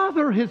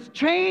father has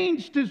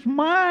changed his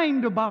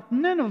mind about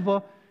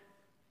Nineveh,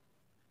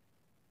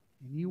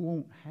 and you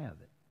won't have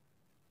it.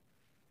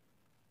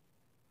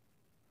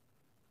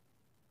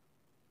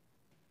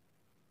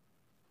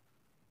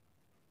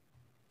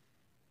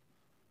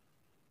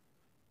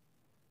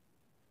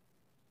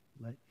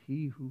 Let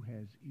he who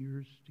has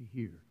ears to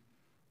hear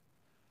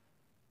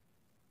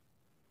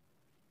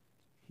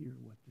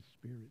what the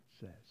Spirit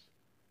says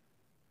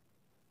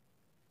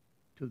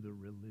to the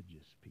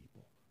religious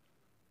people.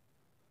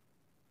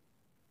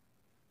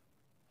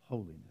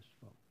 Holiness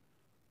folk.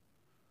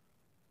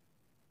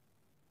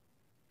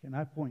 Can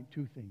I point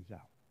two things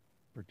out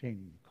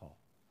pertaining to call?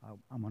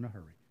 I'm in a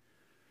hurry.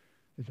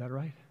 Is that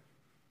right?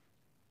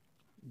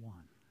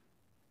 One.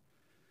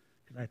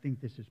 Because I think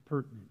this is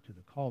pertinent to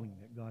the calling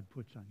that God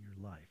puts on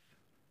your life.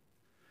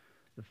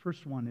 The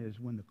first one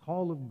is when the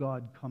call of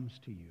God comes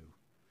to you,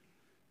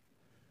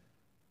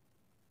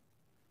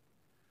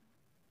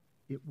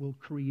 it will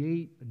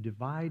create a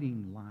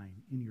dividing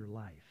line in your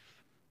life.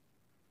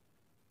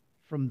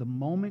 From the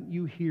moment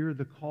you hear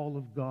the call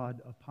of God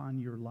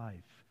upon your life,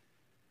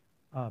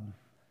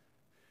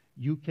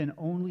 you can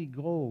only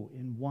go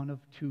in one of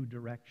two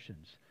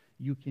directions.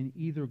 You can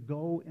either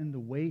go in the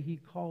way he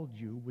called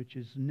you, which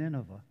is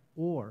Nineveh,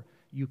 or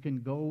you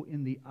can go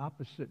in the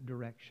opposite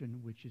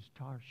direction, which is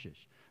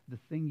Tarshish. The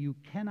thing you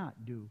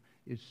cannot do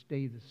is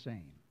stay the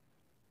same.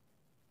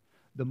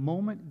 The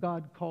moment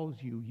God calls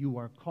you, you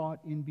are caught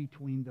in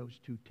between those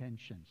two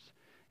tensions.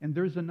 And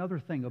there's another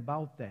thing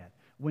about that.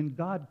 When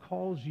God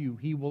calls you,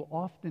 he will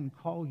often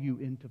call you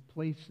into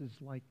places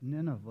like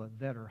Nineveh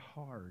that are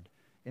hard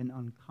and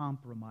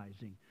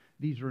uncompromising.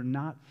 These are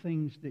not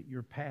things that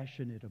you're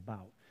passionate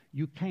about.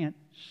 You can't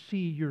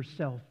see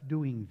yourself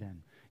doing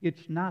them.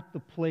 It's not the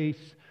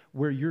place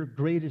where your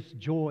greatest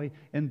joy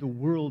and the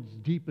world's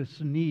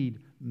deepest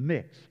need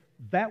mix.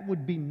 That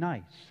would be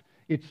nice.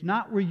 It's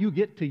not where you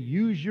get to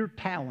use your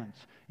talents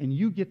and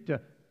you get to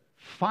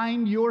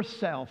find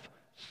yourself.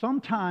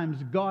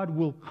 Sometimes God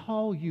will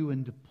call you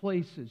into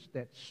places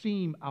that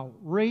seem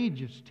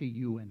outrageous to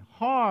you and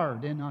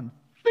hard and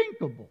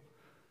unthinkable.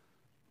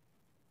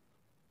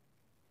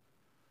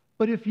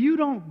 But if you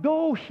don't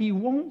go, he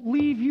won't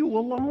leave you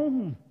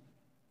alone.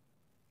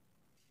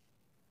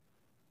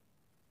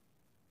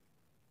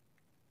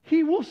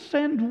 He will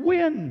send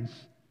winds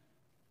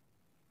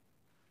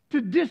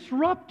to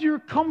disrupt your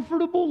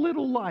comfortable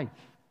little life.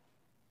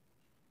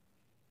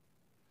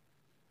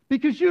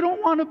 Because you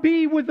don't want to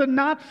be with the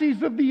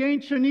Nazis of the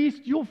ancient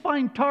East. You'll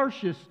find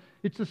Tarshish.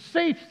 It's a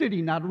safe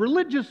city, not a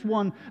religious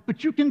one,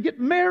 but you can get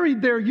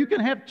married there. You can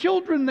have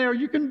children there.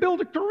 You can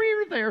build a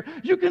career there.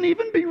 You can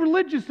even be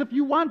religious if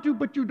you want to,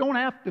 but you don't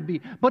have to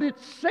be. But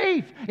it's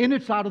safe, and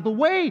it's out of the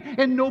way,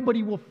 and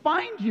nobody will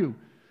find you.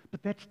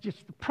 But that's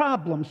just the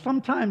problem.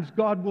 Sometimes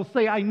God will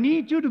say, I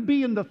need you to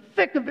be in the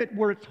thick of it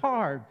where it's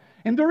hard.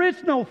 And there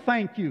is no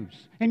thank yous.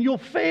 And you'll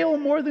fail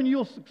more than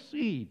you'll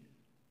succeed.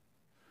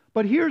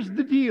 But here's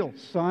the deal,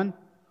 son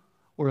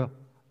or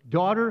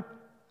daughter.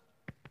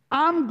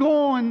 I'm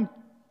going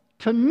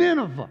to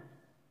Nineveh.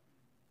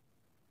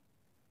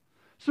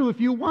 So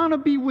if you want to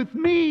be with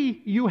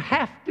me, you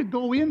have to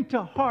go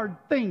into hard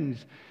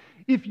things.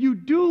 If you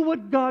do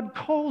what God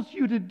calls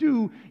you to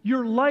do,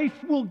 your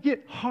life will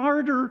get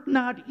harder,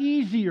 not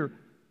easier.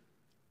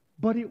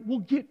 But it will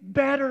get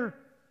better.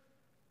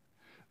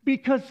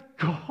 Because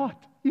God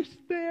is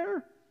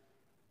there.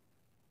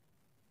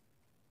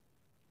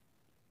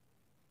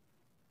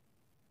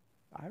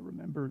 I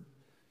remember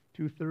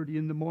 2:30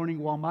 in the morning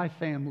while my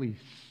family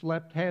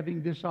slept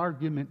having this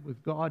argument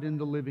with God in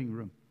the living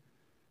room.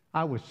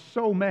 I was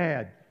so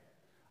mad.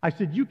 I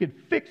said, you could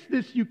fix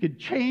this, you could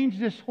change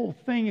this whole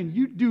thing, and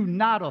you do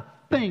not a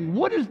thing.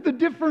 What is the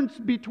difference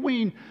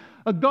between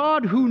a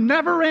God who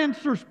never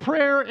answers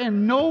prayer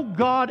and no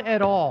God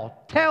at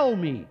all? Tell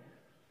me.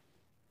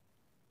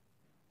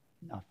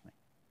 Nothing.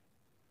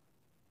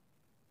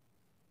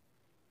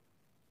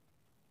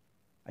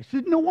 I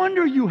said, no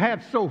wonder you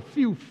have so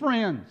few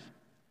friends.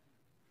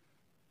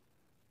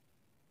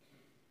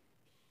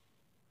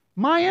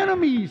 My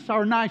enemies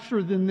are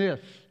nicer than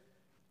this.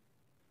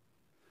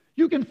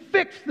 You can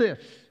fix this.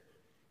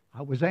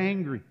 I was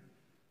angry.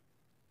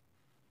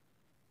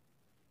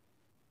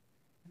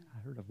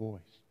 I heard a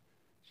voice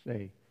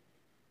say,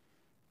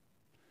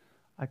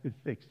 I could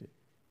fix it.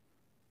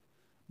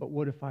 But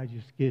what if I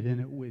just get in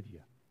it with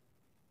you?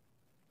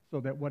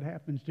 So that what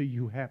happens to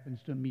you happens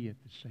to me at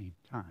the same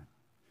time.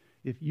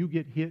 If you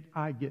get hit,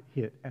 I get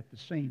hit at the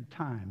same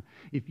time.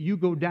 If you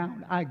go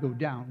down, I go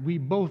down. We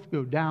both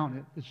go down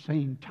at the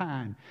same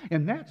time.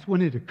 And that's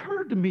when it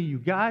occurred to me, you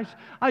guys,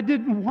 I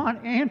didn't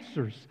want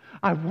answers.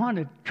 I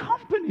wanted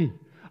company.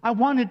 I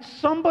wanted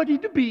somebody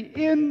to be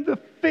in the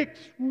fix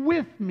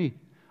with me.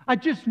 I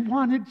just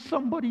wanted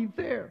somebody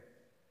there.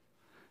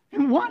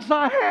 And once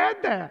I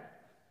had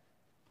that,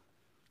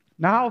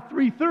 now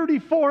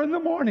 3:34 in the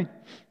morning,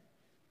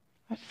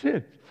 I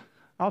said,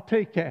 I'll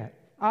take that.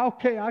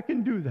 Okay, I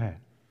can do that.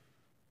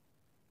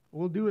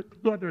 We'll do it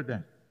together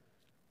then.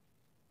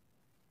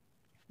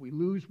 If we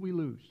lose, we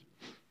lose.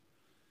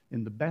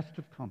 In the best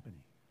of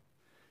company.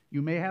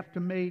 You may have to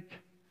make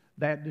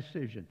that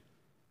decision.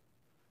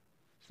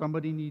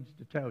 Somebody needs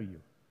to tell you.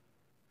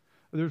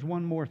 There's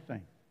one more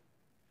thing.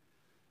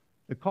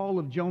 The call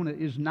of Jonah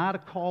is not a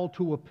call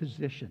to a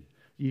position.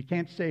 You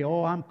can't say,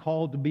 oh, I'm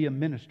called to be a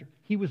minister.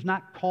 He was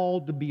not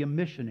called to be a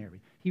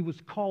missionary. He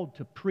was called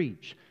to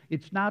preach.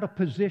 It's not a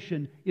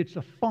position, it's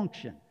a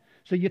function.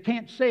 So you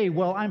can't say,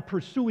 well, I'm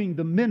pursuing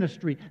the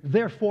ministry,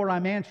 therefore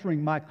I'm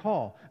answering my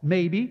call.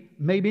 Maybe,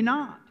 maybe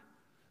not.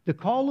 The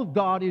call of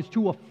God is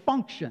to a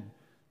function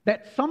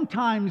that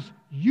sometimes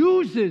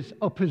uses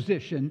a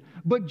position,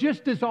 but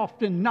just as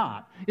often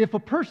not. If a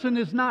person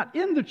is not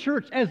in the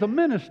church as a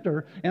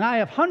minister, and I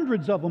have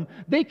hundreds of them,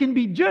 they can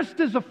be just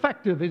as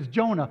effective as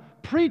Jonah,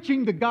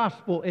 preaching the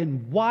gospel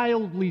in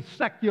wildly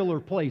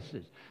secular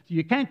places. So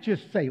you can't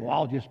just say, well,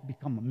 I'll just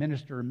become a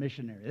minister or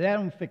missionary. That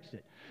don't fix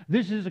it.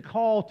 This is a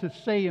call to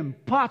say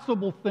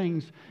impossible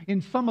things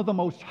in some of the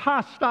most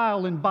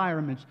hostile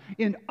environments,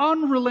 in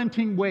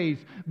unrelenting ways,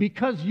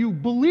 because you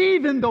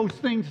believe in those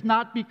things,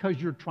 not because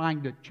you're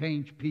trying to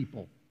change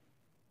people.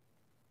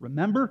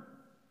 Remember?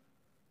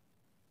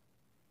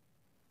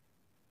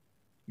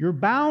 Your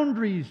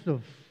boundaries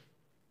of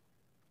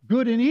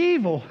good and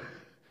evil,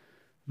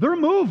 they're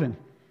moving.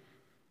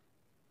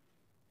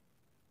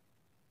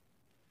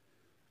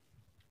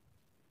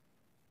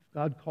 If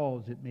God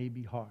calls, it may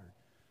be hard,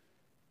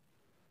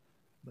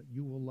 but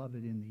you will love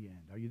it in the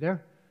end. Are you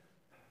there?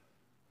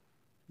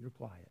 You're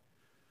quiet.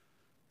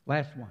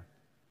 Last one.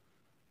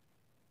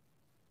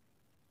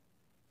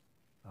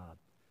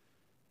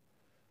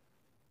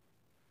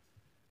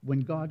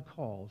 When God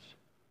calls,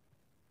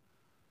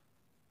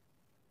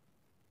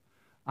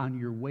 on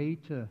your way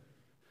to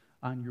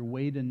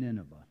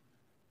Nineveh,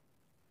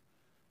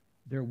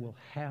 there will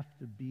have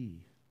to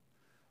be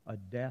a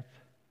death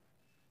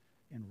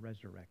and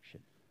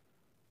resurrection.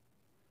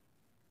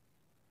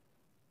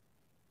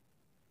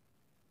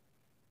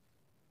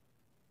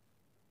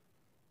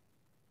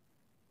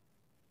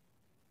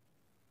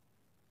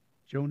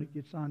 Jonah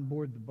gets on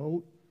board the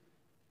boat,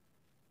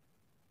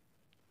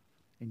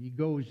 and he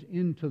goes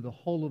into the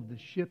hull of the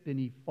ship and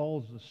he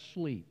falls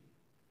asleep.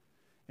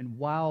 And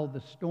while the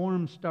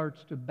storm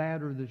starts to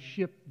batter the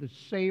ship, the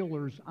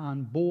sailors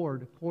on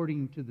board,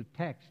 according to the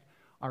text,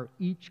 are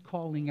each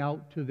calling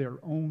out to their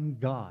own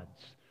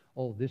gods.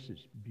 Oh, this is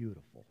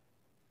beautiful.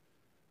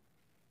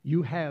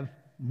 You have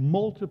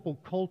multiple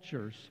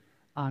cultures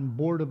on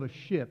board of a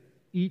ship,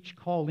 each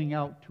calling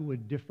out to a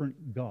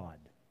different god.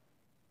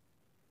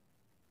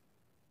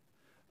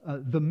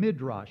 The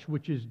Midrash,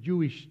 which is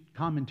Jewish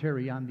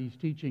commentary on these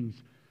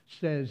teachings,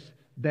 says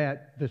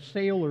that the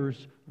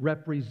sailors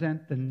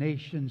represent the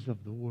nations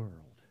of the world.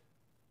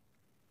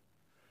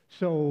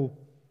 So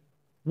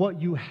what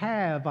you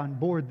have on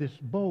board this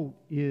boat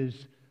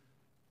is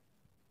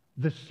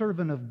the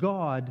servant of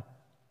God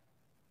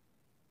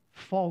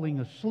falling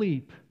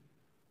asleep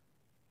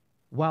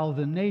while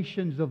the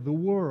nations of the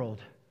world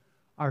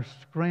are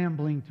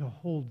scrambling to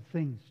hold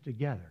things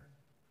together.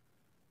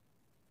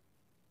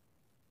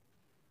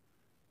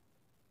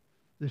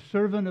 The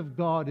servant of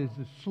God is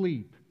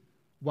asleep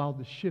while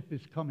the ship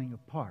is coming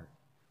apart.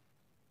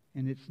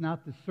 And it's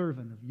not the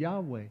servant of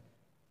Yahweh,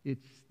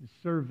 it's the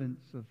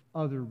servants of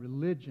other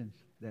religions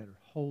that are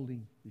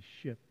holding the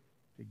ship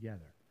together.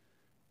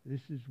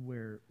 This is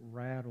where it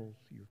rattles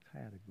your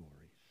categories.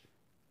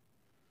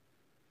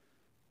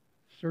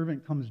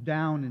 Servant comes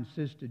down and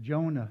says to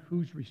Jonah,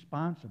 who's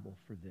responsible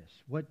for this?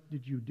 What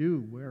did you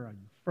do? Where are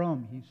you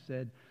from? He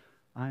said,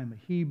 I am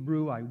a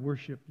Hebrew. I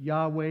worship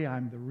Yahweh.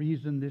 I'm the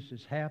reason this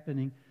is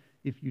happening.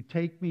 If you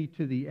take me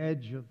to the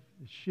edge of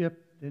the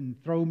ship and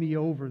throw me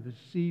over, the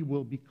sea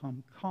will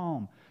become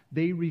calm.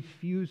 They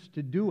refuse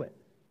to do it.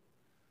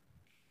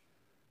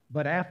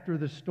 But after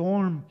the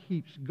storm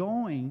keeps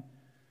going,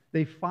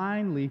 they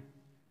finally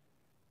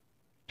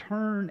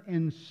turn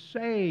and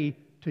say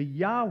to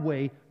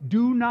Yahweh,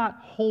 do not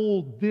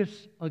hold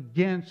this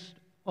against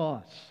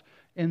us,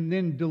 and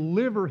then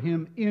deliver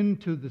him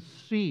into the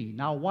sea.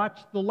 Now watch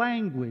the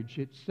language.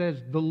 It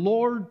says, the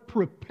Lord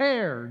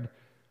prepared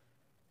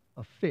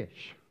a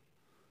fish.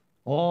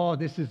 Oh,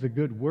 this is a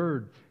good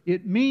word.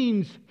 It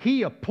means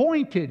He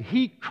appointed,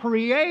 He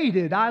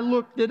created. I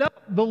looked it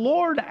up. The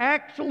Lord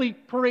actually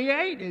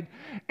created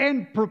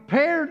and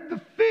prepared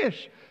the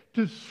fish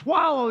to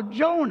swallow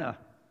Jonah.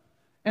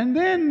 And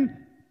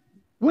then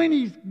when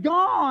he's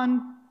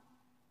gone,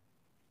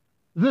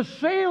 the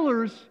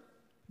sailors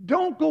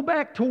don't go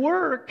back to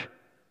work.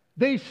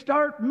 They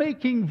start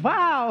making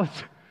vows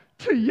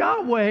to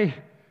Yahweh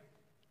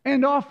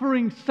and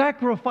offering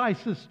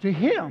sacrifices to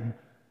Him.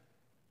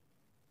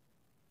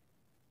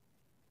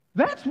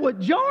 That's what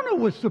Jonah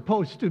was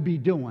supposed to be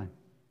doing.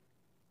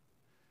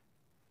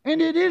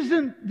 And it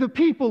isn't the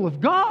people of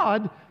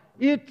God,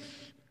 it's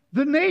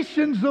the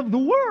nations of the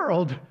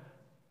world.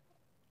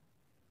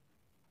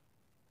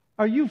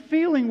 Are you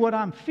feeling what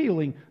I'm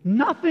feeling?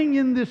 Nothing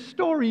in this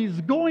story is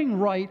going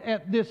right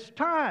at this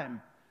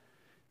time.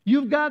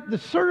 You've got the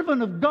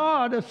servant of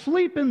God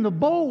asleep in the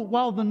boat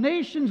while the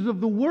nations of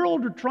the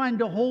world are trying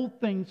to hold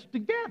things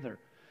together.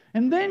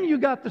 And then you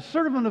got the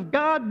servant of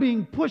God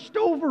being pushed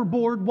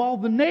overboard while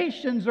the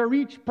nations are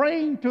each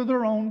praying to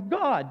their own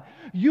God.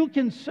 You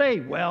can say,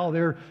 well,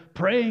 they're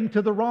praying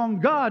to the wrong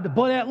God,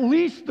 but at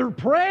least they're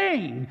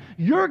praying.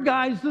 Your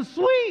guy's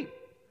asleep.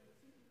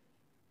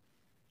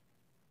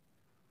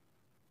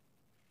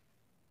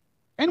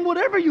 And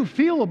whatever you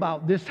feel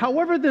about this,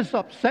 however this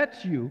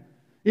upsets you,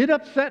 it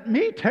upset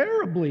me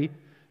terribly.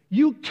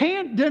 You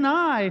can't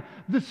deny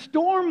the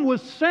storm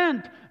was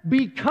sent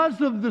because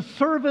of the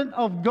servant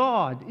of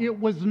God. It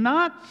was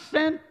not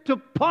sent to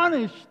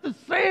punish the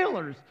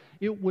sailors.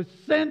 It was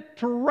sent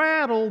to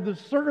rattle the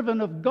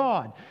servant of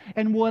God.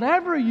 And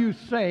whatever you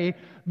say,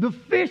 the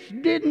fish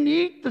didn't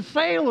eat the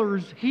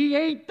sailors. He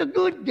ate the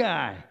good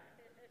guy.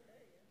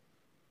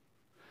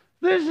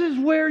 This is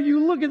where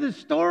you look at the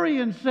story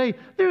and say,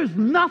 there's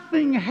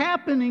nothing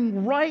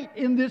happening right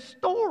in this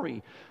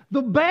story.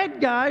 The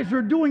bad guys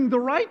are doing the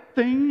right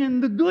thing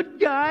and the good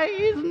guy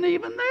isn't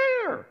even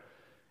there.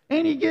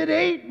 And he get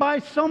ate by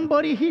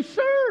somebody he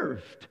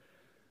served.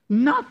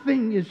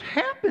 Nothing is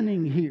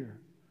happening here.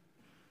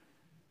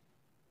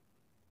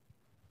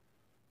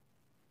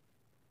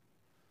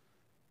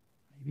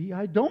 Maybe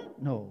I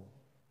don't know.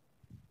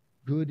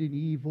 Good and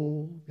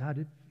evil, got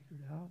it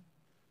figured out.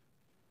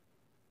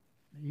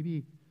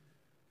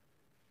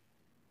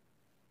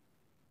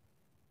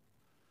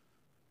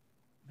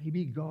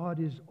 Maybe God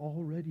is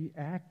already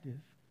active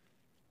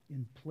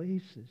in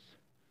places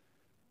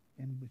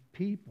and with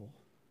people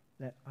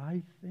that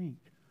I think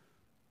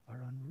are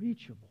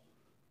unreachable.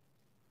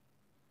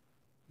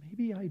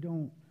 Maybe I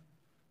don't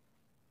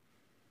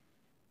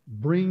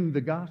bring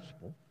the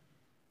gospel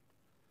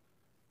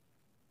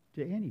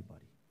to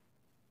anybody.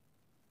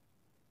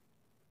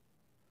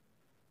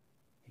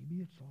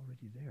 Maybe it's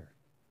already there.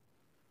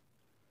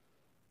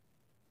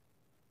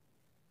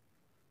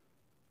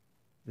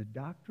 The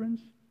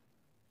doctrines,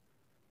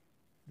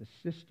 the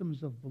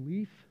systems of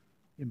belief,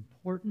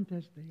 important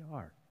as they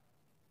are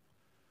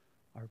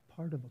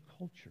part of a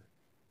culture.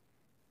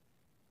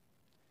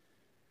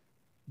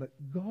 But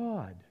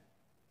God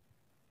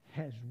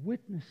has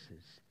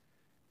witnesses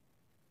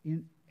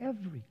in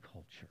every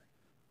culture.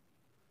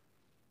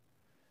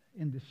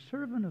 And the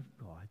servant of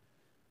God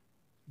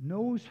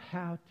knows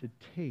how to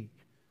take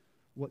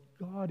what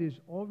God is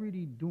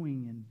already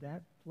doing in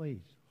that place,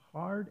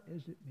 hard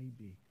as it may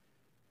be,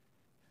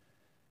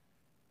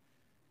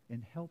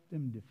 and help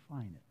them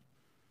define it.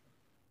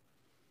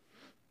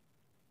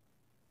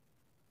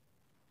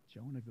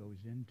 Jonah goes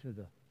into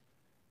the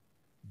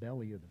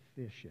belly of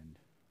the fish and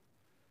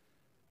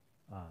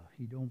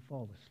he don't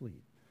fall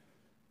asleep.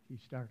 He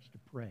starts to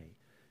pray.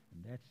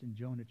 And that's in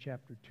Jonah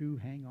chapter 2.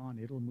 Hang on,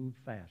 it'll move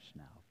fast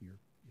now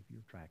if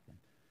you're tracking.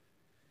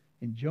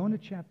 In Jonah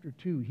chapter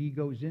 2, he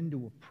goes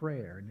into a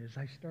prayer. And as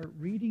I start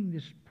reading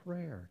this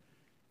prayer,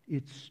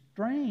 it's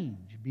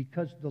strange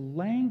because the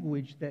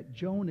language that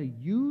Jonah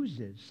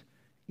uses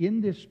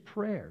in this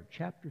prayer,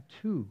 chapter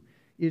 2,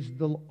 is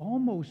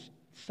almost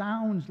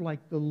sounds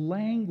like the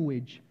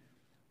language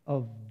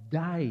of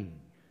dying.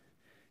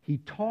 He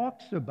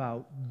talks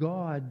about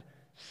God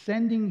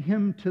sending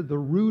him to the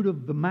root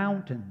of the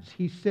mountains.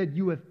 He said,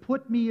 you have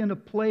put me in a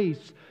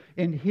place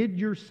and hid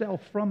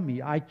yourself from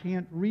me. I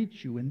can't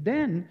reach you. And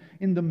then,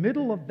 in the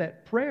middle of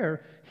that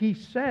prayer, he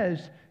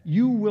says,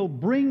 you will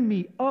bring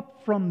me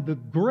up from the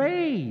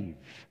grave.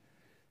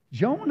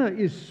 Jonah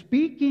is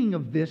speaking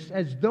of this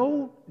as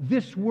though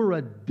this were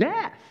a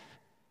death.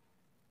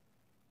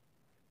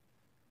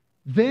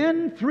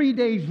 Then, 3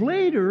 days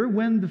later,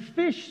 when the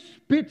fish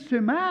spits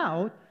him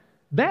out,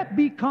 that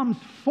becomes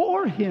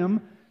for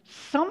him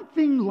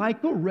something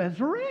like a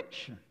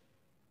resurrection.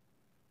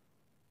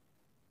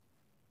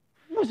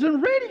 I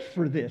wasn't ready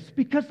for this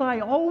because I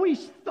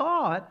always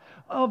thought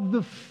of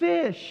the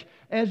fish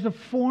as a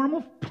form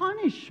of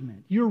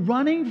punishment. You're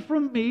running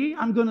from me,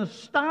 I'm going to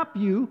stop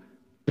you,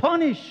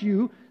 punish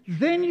you,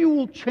 then you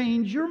will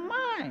change your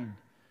mind.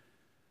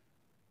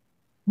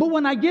 But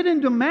when I get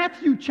into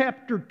Matthew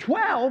chapter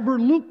 12 or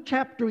Luke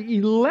chapter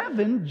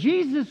 11,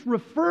 Jesus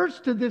refers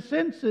to this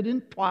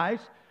incident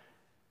twice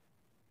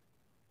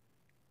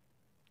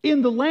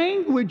in the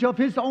language of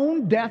his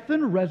own death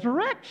and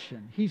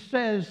resurrection. He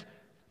says,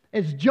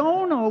 as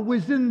Jonah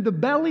was in the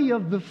belly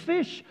of the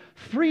fish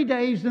 3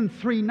 days and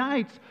 3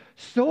 nights,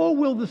 so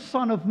will the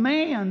Son of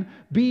Man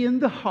be in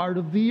the heart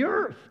of the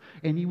earth.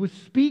 And he was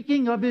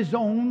speaking of his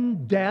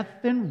own death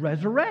and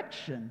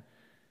resurrection.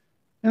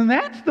 And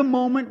that's the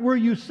moment where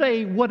you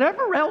say,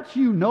 whatever else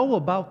you know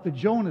about the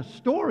Jonah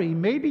story,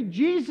 maybe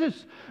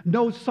Jesus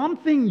knows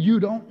something you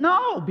don't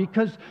know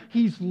because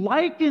he's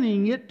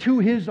likening it to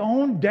his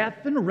own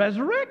death and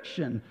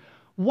resurrection.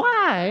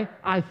 Why,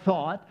 I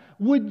thought,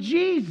 would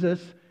Jesus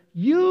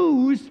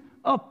use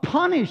a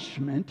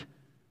punishment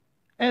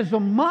as a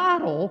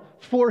model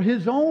for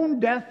his own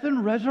death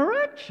and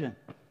resurrection?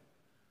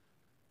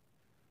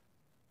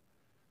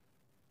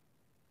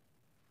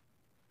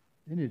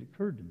 Then it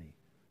occurred to me,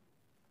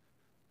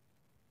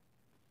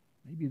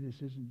 maybe this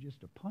isn't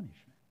just a punishment.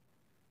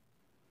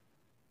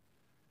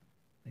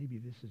 Maybe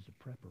this is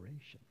a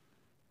preparation.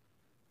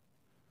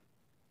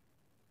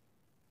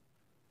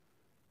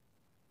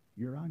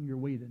 You're on your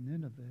way to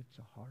Nineveh. It's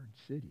a hard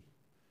city.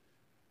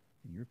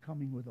 And you're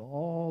coming with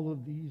all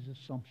of these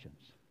assumptions.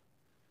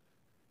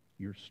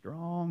 Your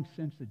strong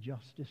sense of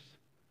justice,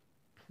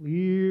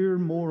 clear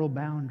moral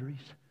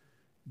boundaries,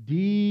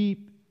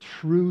 deep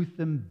truth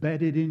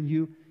embedded in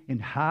you,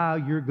 and how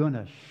you're going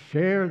to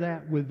share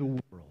that with the world.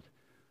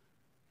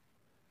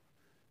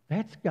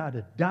 That's got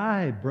to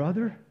die,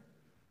 brother,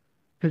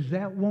 because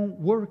that won't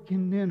work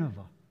in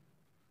Nineveh.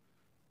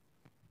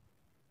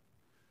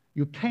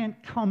 You can't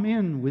come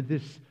in with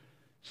this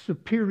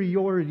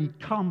superiority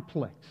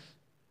complex.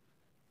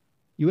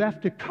 You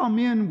have to come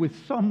in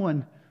with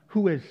someone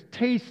who has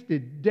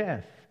tasted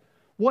death.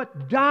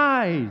 What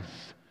dies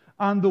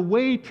on the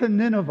way to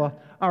Nineveh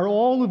are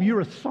all of your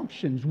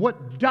assumptions.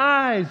 What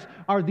dies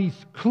are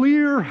these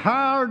clear,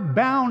 hard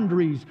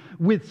boundaries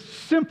with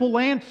simple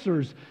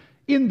answers.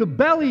 In the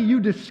belly, you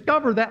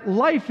discover that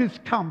life is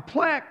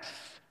complex.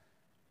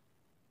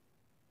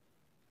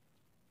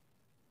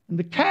 And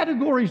the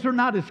categories are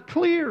not as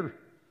clear.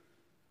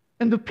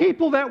 And the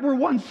people that were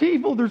once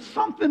evil, there's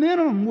something in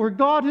them where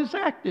God is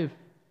active.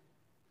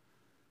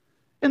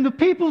 And the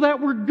people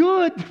that were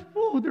good,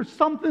 oh, there's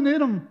something in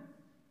them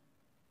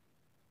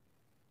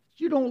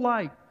that you don't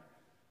like.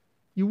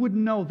 You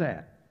wouldn't know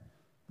that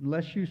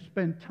unless you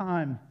spend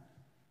time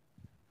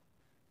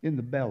in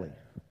the belly.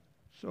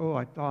 So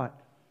I thought,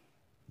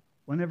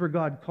 whenever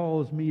God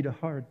calls me to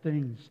hard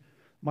things,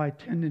 my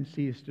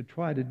tendency is to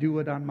try to do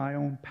it on my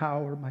own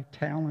power, my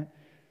talent.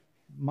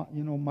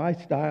 My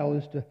style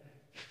is to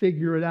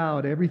figure it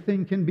out.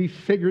 Everything can be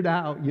figured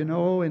out,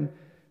 and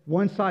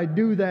once I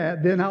do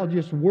that, then I'll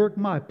just work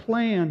my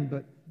plan.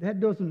 But that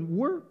doesn't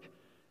work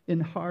in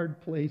hard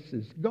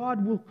places.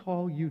 God will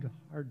call you to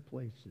hard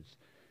places.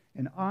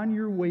 And on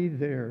your way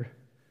there,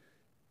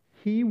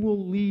 He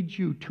will lead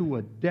you to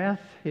a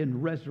death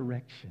and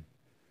resurrection.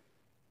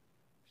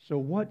 So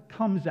what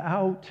comes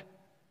out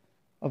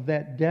of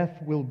that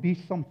death will be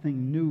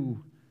something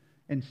new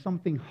and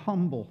something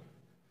humble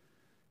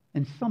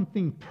and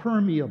something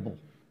permeable,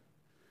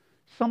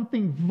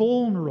 something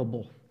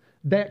vulnerable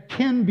that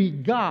can be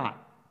got.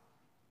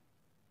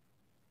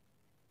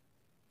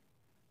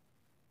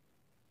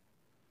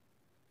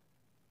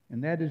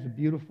 And that is a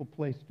beautiful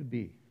place to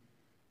be.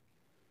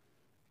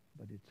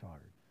 But it's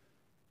hard.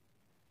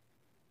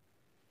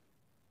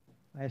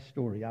 Last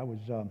story, I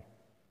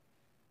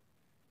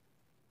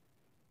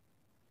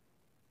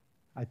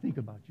think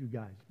about you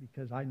guys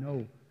because I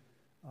know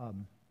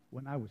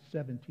when I was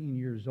 17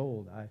 years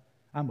old,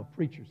 I'm a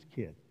preacher's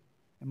kid.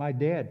 And my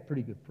dad,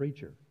 pretty good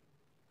preacher,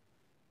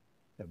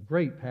 a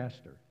great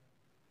pastor.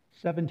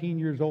 17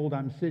 years old,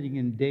 I'm sitting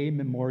in Day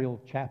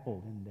Memorial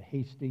Chapel in the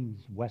Hastings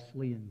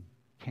Wesleyan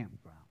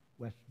Campground,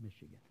 West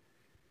Michigan.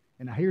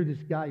 And I hear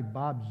this guy,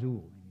 Bob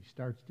Zool, and he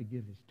starts to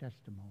give his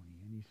testimony.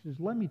 And he says,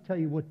 let me tell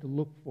you what to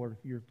look for if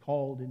you're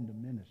called into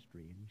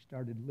ministry. And he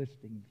started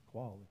listing the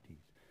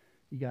qualities.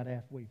 He got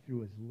halfway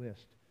through his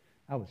list.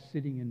 I was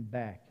sitting in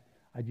back.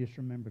 I just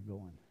remember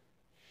going,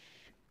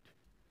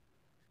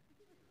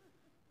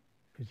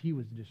 shoot. because he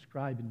was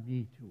describing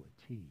me to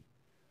a T.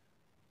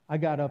 I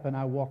got up and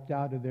I walked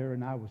out of there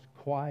and I was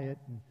quiet.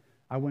 And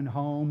I went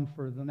home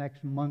for the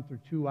next month or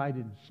two. I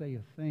didn't say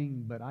a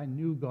thing, but I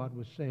knew God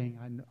was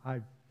saying,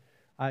 I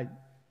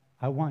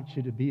want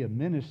you to be a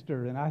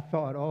minister. And I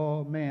thought,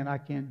 oh, man, I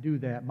can't do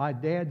that. My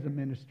dad's a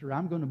minister.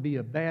 I'm going to be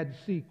a bad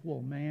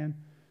sequel, man.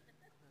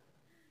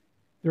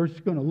 They're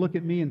just going to look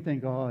at me and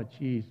think, oh,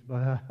 geez,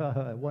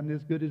 it wasn't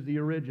as good as the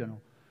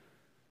original.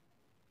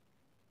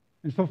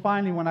 And so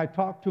finally, when I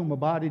talked to him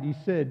about it, he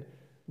said,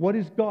 what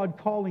is God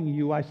calling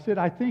you? I said,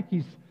 I think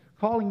He's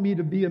calling me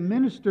to be a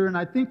minister, and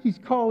I think He's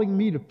calling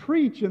me to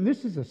preach. And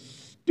this is a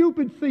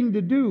stupid thing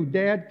to do,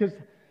 Dad, because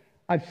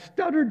I've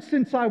stuttered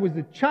since I was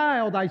a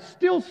child. I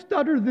still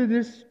stutter to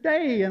this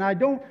day, and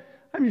I'm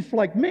just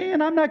like,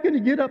 man, I'm not going to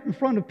get up in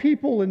front of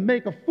people and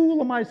make a fool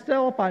of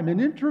myself. I'm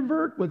an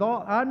introvert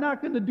I'm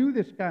not going to do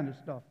this kind of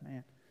stuff,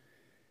 man.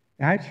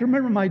 And I just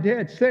remember my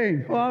dad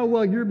saying, oh,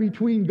 well, you're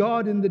between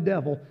God and the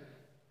devil.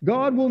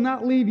 God will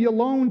not leave you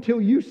alone till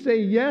you say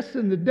yes,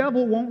 and the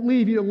devil won't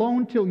leave you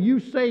alone till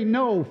you say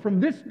no. From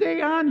this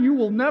day on, you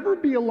will never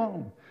be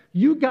alone.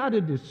 You got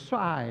to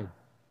decide.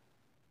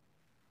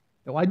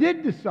 So I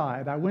did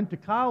decide. I went to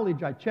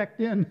college. I checked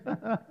in.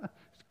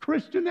 It's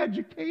Christian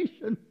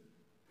education.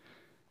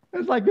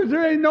 It's like, because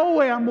there ain't no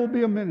way I'm going to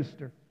be a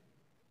minister.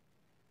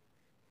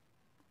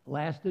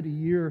 Lasted a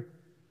year.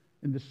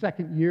 In the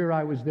second year,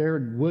 I was there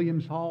in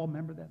Williams Hall.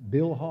 Remember that?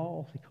 Bill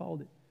Hall, they called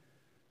it.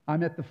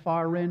 I'm at the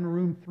far end,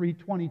 room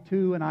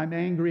 322, and I'm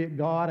angry at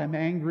God. I'm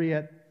angry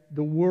at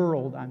the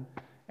world. I'm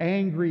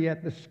angry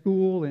at the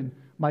school, and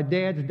my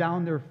dad's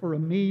down there for a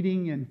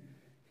meeting, and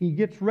he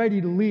gets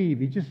ready to leave.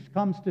 He just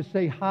comes to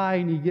say hi,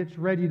 and he gets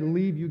ready to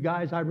leave. You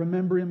guys, I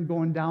remember him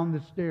going down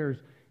the stairs,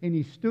 and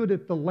he stood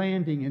at the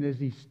landing, and as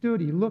he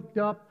stood, he looked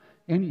up,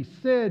 and he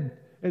said,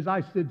 as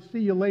I said,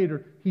 see you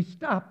later, he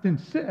stopped and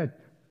said,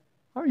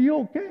 are you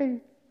okay?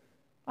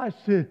 I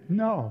said,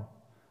 no,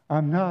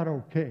 I'm not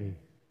okay.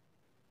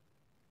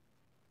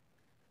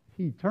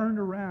 He turned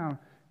around,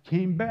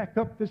 came back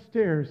up the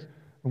stairs,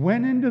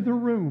 went into the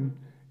room,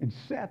 and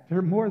sat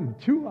there more than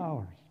 2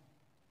 hours.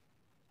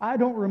 I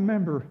don't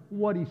remember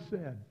what he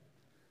said,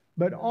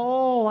 but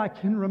all I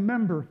can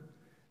remember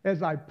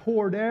as I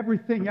poured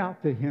everything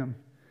out to him,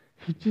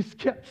 he just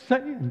kept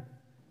saying,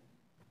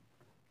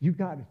 you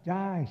got to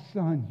die,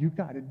 son, you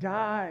got to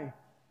die.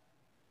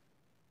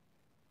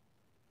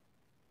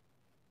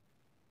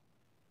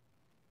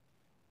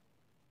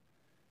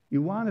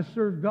 You want to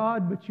serve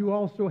God, but you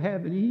also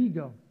have an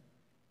ego.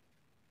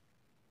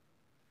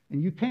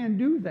 And you can't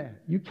do that.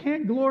 You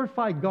can't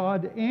glorify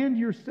God and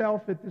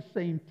yourself at the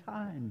same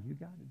time. You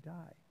got to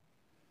die.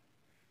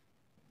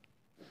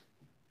 I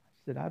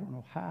said, I don't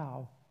know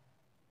how.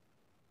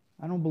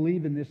 I don't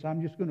believe in this.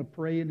 I'm just going to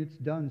pray and it's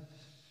done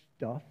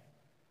stuff.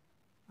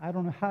 I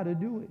don't know how to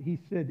do it. He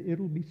said,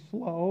 it'll be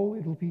slow.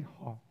 It'll be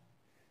hard.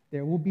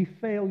 There will be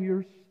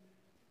failures,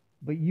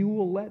 but you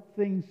will let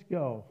things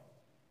go.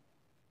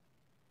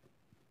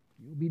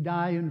 You'll be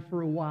dying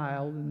for a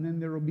while, and then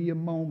there will be a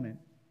moment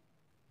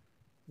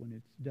when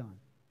it's done.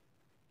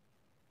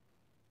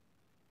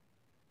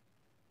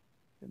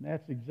 And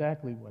that's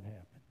exactly what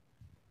happened.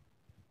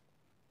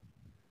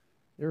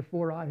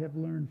 Therefore, I have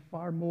learned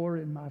far more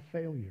in my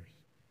failures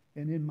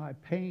and in my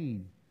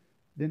pain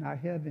than I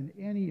have in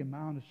any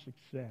amount of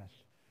success.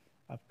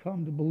 I've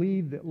come to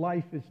believe that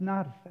life is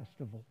not a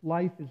festival.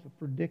 Life is a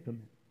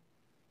predicament.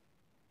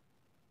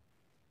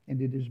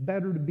 And it is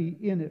better to be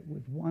in it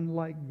with one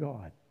like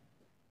God.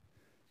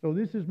 So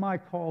this is my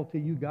call to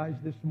you guys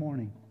this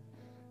morning.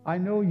 I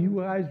know you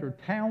guys are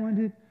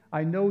talented.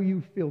 I know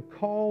you feel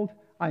called.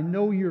 I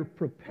know you're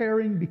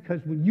preparing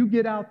because when you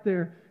get out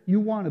there, you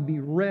want to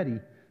be ready.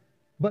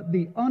 But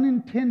the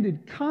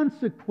unintended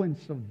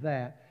consequence of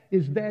that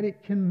is that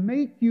it can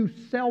make you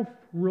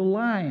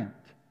self-reliant.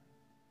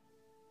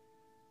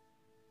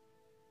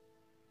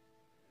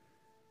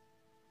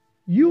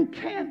 You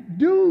can't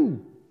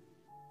do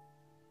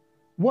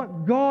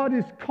what God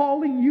is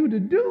calling you to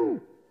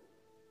do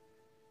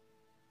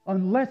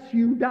unless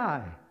you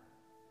die.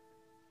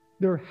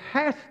 There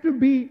has to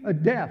be a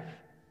death.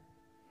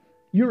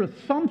 Your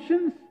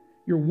assumptions,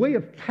 your way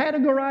of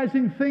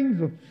categorizing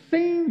things, of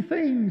seeing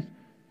things,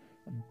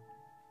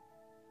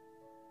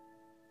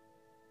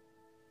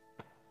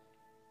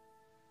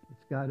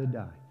 it's got to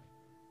die.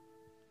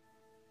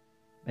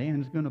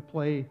 Band's going to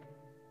play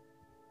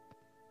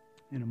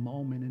in a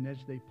moment, and as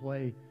they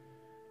play,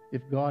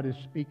 if God is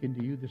speaking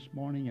to you this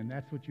morning and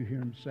that's what you hear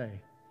Him say,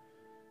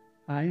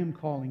 I am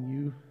calling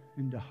you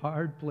into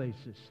hard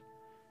places.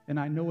 And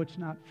I know it's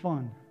not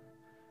fun,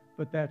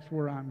 but that's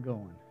where I'm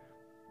going.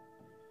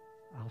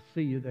 I'll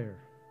see you there.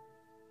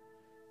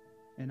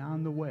 And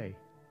on the way,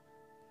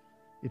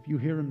 if you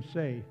hear Him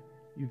say,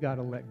 you got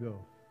to let go.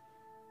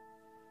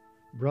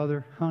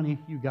 Brother, honey,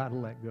 you got to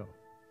let go.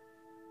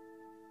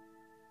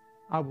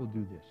 I will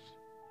do this.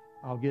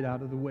 I'll get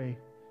out of the way.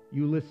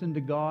 You listen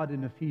to God,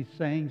 and if He's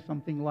saying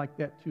something like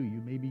that to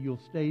you, maybe you'll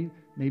stay,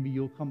 maybe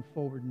you'll come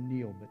forward and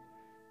kneel, but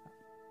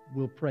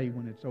we'll pray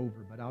when it's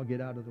over, but I'll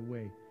get out of the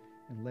way.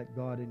 and let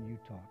God and you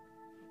talk.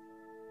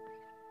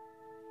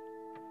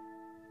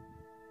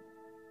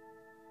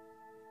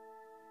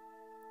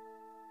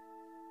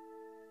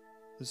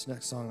 This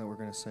next song that we're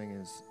going to sing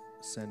is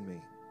Send Me.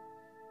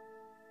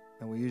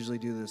 And we usually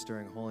do this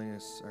during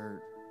Holiness,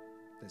 or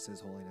this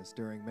is Holiness,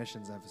 during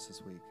Missions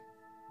Emphasis Week.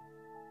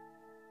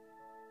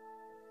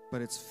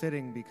 But it's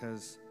fitting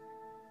because,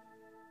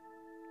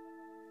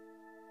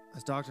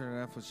 as Dr.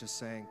 DeNeff was just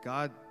saying,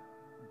 God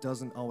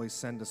doesn't always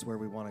send us where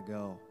we want to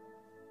go.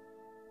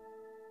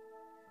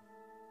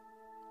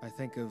 I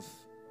think of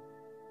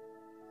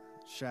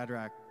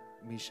Shadrach,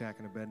 Meshach,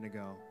 and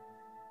Abednego.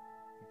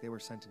 They were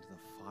sent into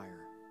the fire.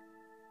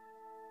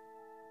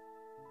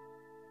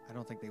 I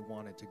don't think they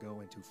wanted to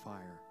go into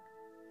fire.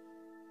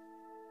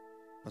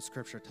 But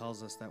Scripture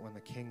tells us that when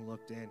the king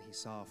looked in, he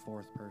saw a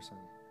fourth person.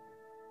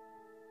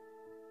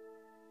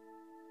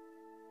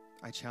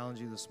 I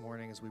challenge you this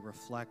morning as we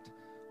reflect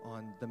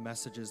on the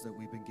messages that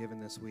we've been given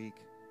this week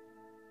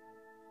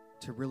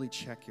to really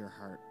check your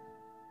heart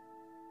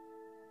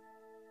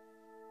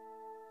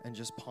and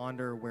just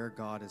ponder where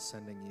God is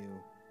sending you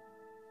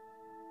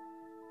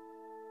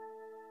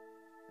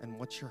and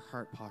what's your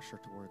heart posture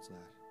towards that.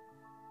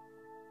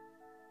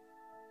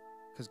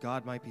 Because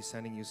God might be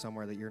sending you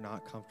somewhere that you're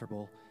not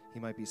comfortable. He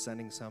might be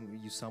sending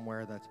you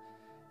somewhere that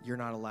you're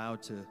not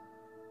allowed to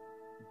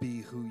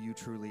be who you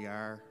truly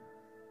are.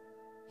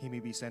 He may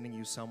be sending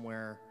you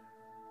somewhere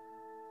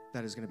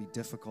that is going to be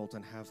difficult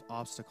and have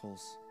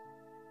obstacles.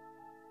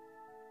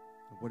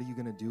 What are you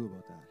going to do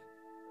about that?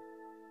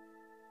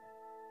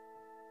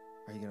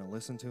 Are you going to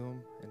listen to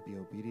him and be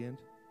obedient?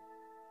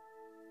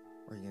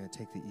 Or are you going to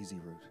take the easy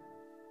route?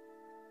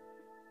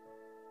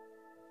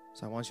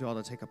 So I want you all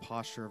to take a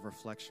posture of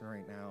reflection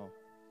right now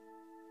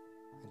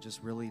and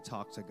just really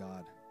talk to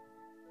God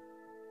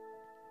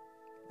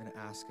and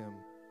ask him.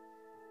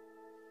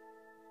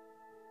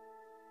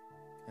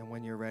 And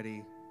when you're ready,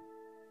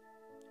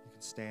 you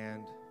can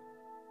stand, you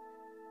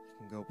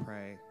can go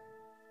pray.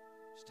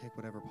 Just take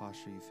whatever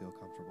posture you feel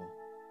comfortable.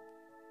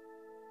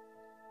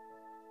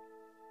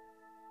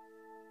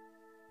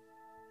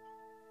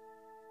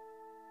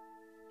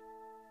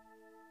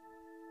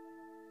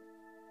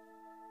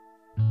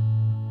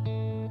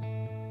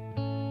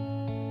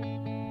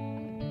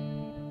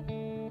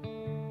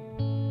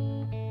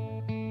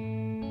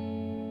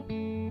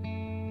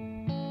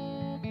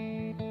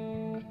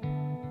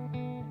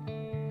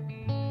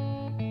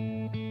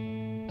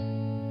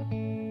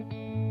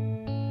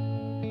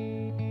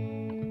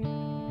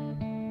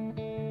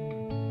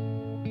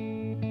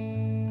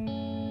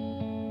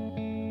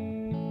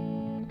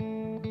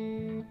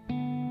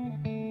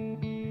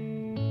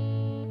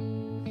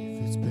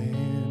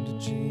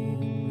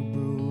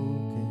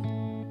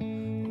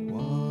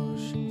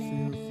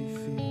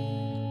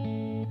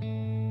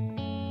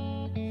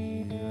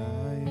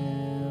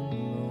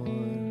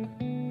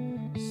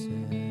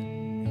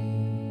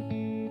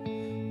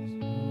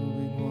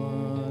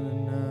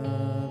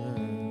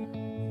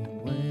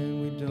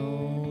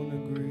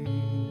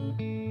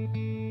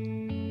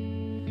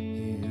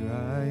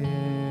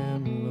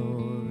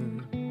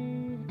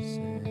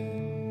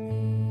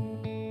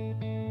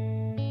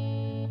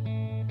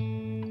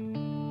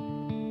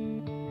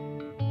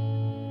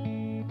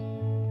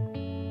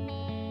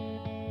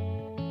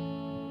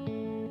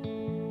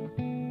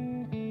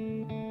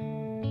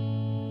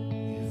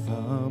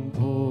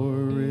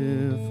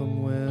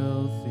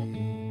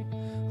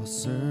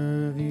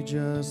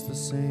 Just the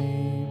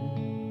same.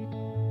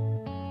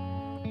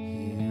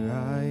 Here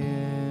I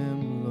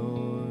am,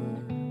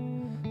 Lord,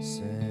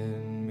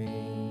 send me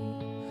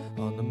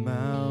on the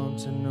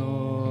mountain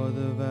or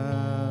the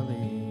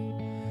valley.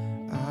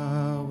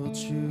 I will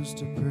choose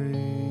to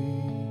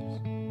praise.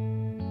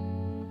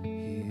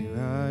 Here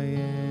I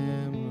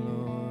am,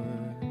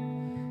 Lord,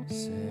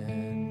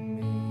 send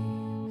me.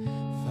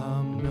 If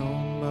I'm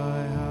known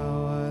by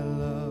how I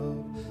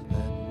love,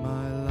 let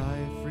my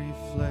life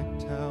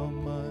reflect how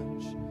much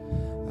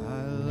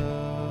I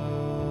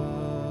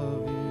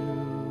love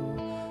you,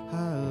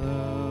 and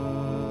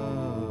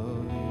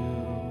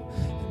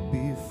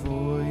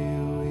before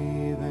you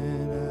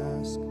even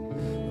ask,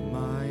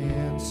 my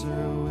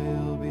answer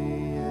will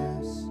be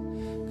yes,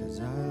 'cause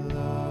I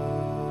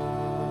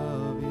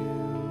love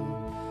you,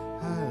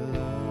 I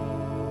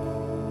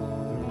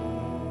love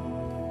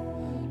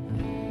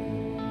you.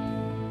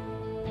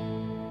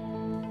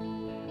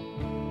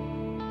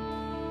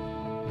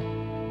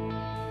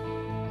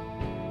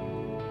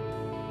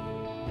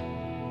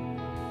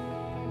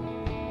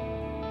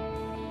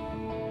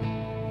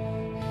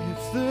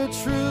 If the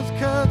truth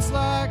cuts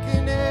like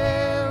an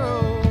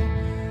arrow,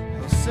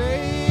 I'll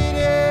say it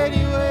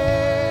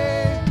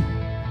anyway.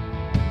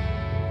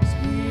 'Cause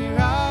here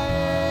I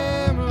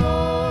am,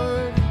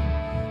 Lord,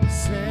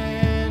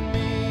 send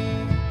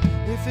me.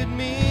 If it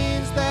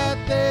means that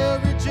they'll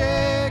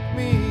reject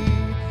me,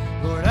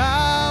 Lord,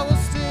 I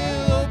will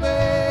still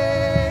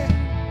obey.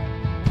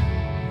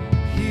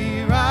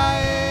 Here I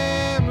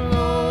am,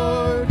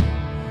 Lord,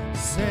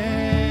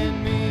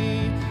 send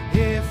me.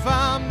 If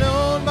I'm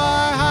known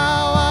by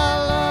how I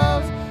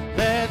love,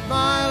 let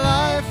my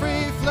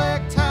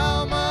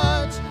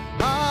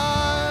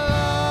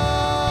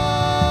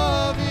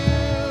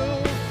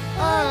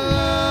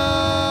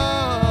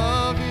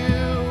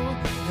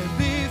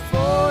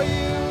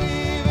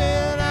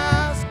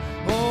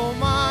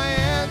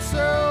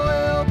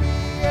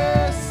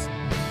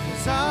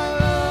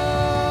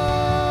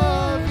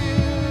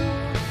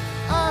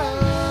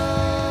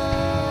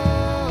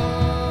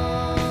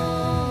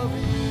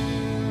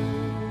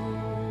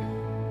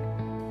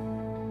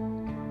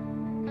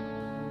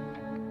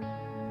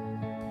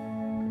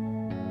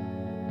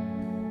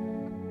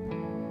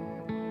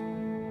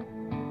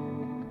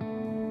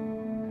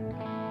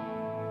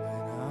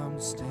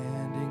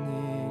standing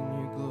in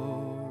your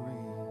glory,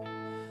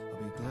 I'll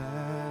be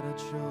glad I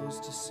chose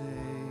to say,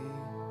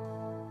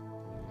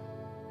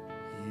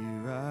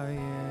 here I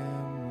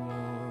am,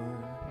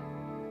 Lord,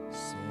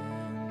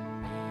 send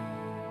me.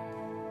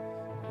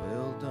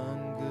 Well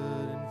done,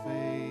 good and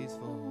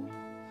faithful,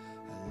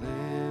 I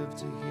live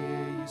to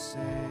hear you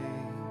say,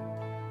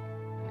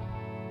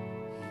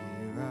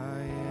 here I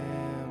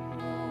am,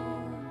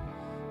 Lord,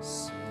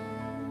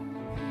 send me.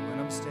 When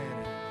I'm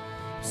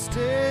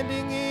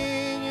standing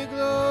in your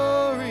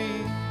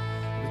glory,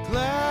 I'm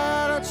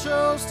glad I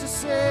chose to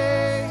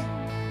say,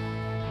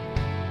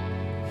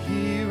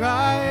 here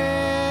I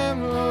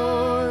am,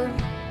 Lord,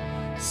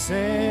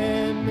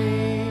 send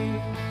me.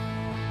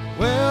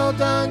 Well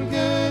done,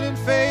 good and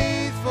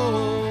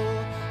faithful,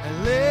 I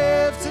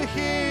live to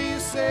hear you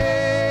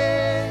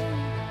say,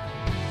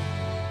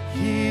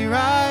 here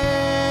I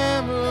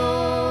am,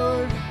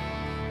 Lord,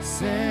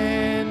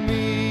 send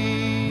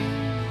me.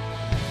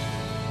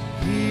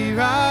 Here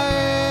I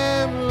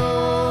am,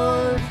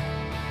 Lord,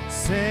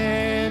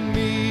 send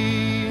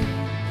me.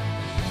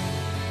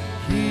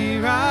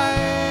 Here I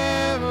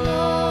am,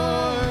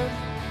 Lord,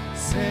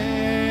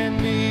 send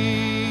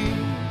me.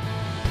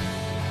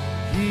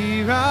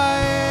 Here I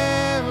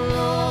am,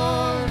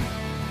 Lord,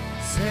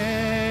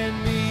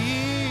 send me.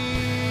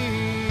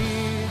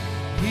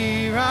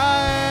 Here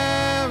I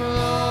am,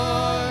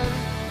 Lord,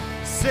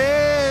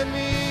 send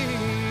me.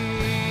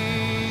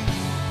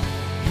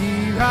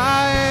 Here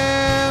I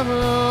am,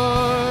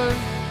 Lord,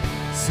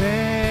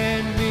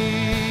 send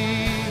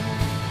me.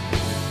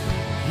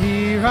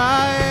 Here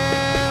I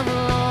am,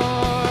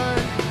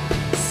 Lord,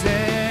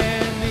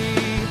 send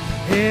me.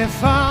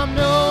 If I'm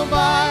known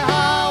by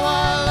how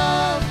I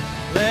love,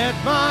 let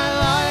my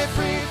life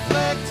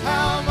reflect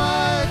how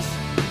much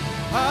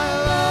I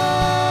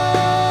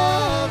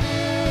love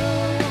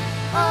you.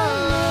 I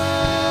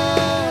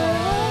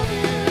love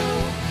you.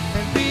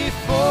 And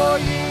before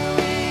you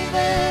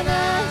even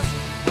ask,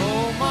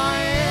 oh, my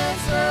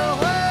answer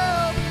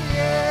will be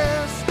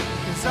yes,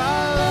 'cause I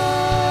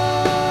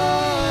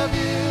love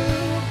you.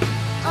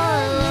 I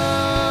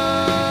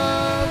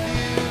love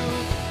you.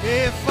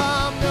 If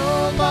I'm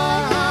known by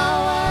how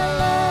I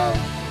love,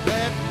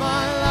 let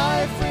my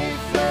life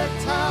reflect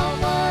how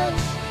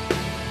much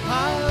I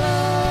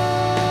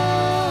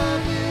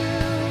love you.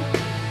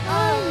 I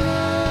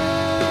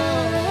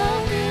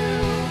love you.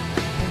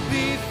 And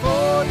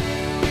before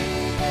you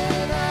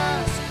even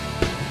ask,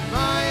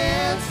 my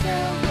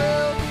answer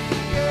will be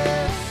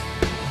yes,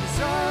 'cause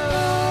I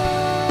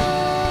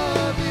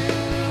love you.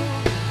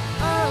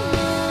 I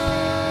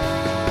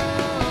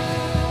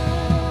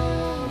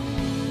love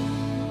you.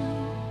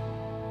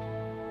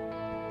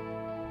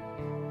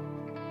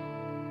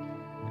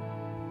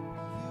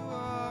 You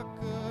are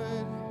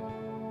good,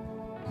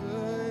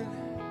 good.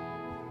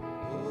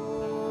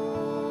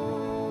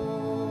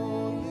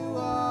 Oh, you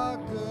are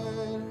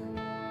good,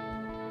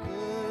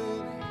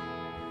 good.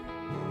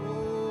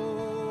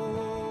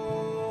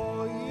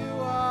 Oh, you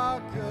are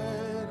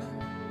good,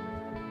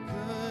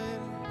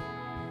 good.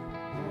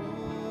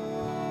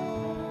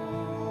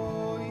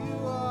 Oh, you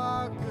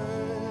are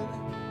good,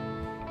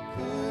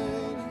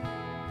 good.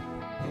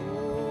 Oh,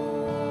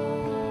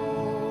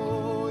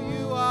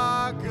 you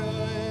are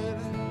good,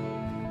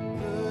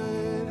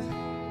 good.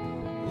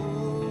 Oh,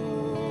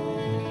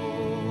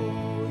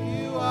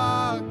 you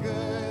are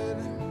good,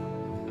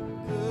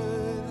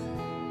 good.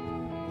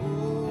 Oh,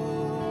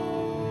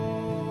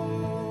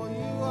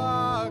 you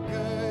are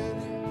good,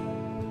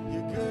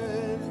 you're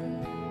good.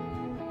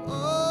 Oh,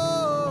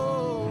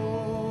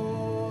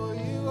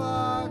 you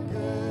are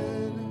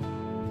good,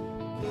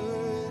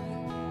 good.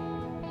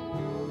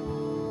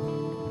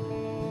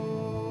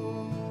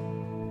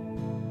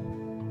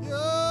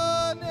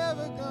 You're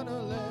never gonna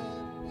let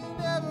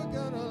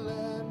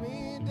me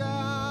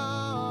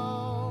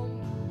down.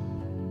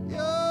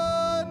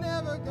 You're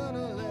never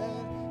gonna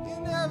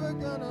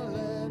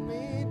let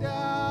me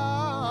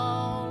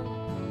down.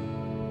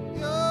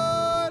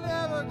 You're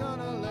never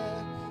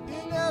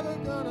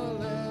gonna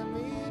let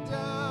me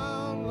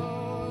down,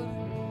 Lord.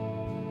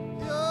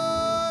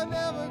 You're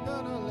never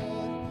gonna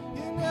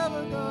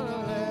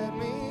let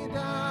me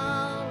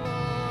down,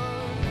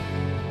 Lord.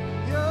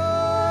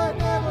 You're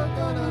never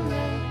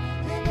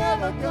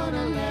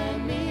gonna let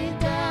me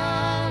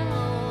down,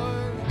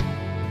 Lord.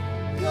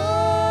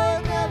 You're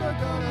never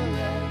gonna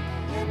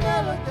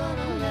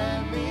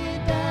let me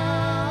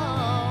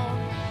down.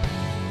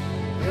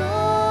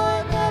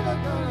 You're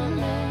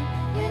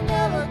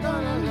never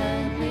gonna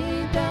let me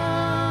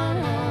down,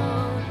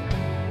 Lord.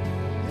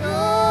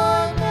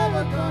 You're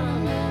never gonna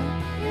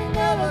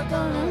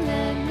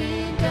let me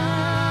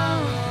down,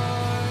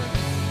 Lord.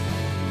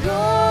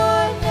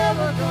 You're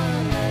never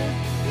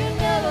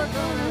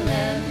gonna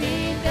let me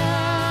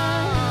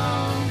down.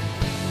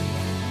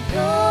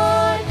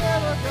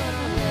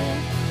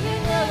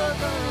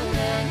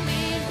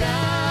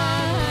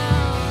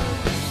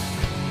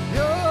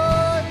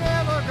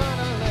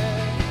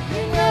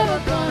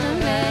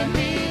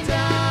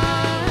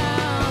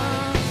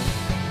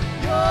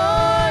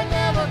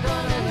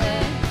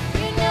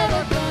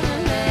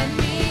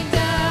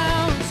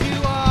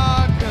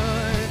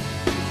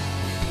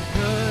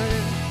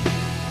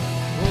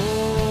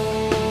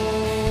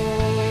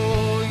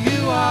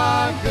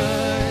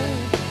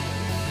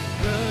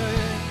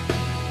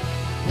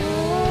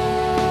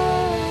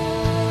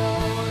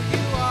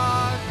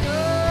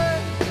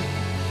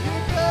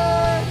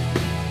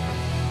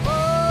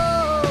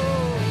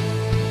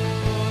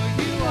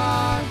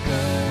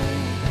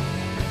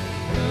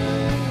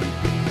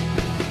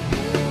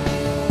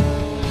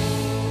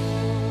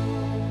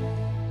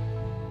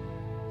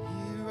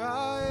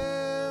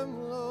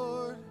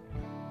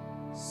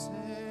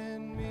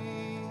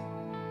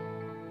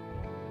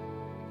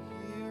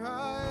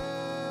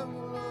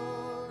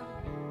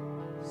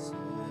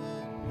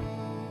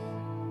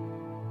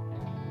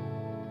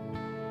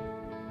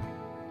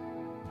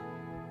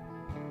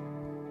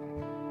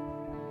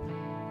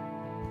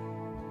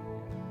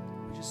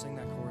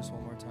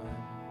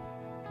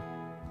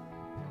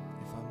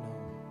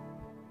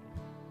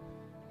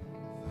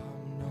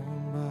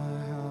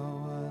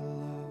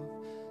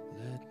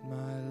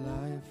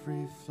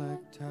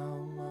 reflect how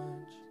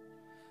much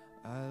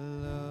I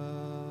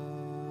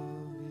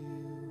love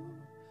you.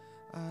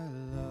 I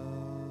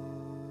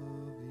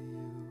love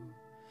you.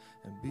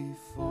 And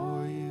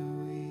before you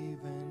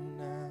even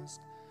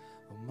ask,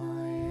 oh,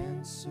 my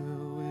answer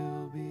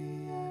will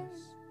be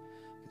yes.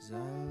 'Cause I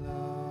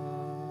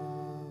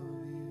love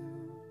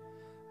you.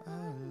 I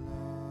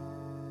love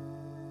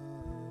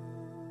you.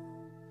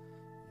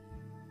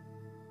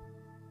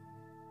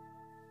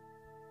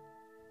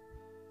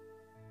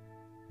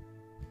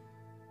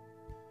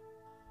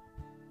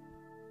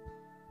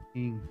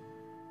 Being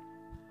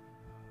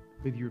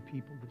with your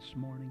people this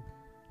morning,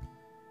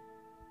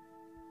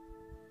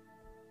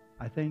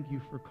 I thank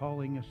you for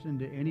calling us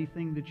into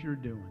anything that you're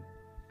doing,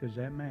 because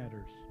that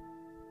matters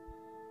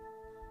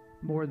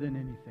more than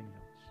anything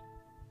else.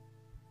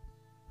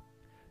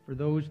 For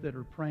those that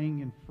are praying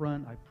in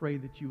front, I pray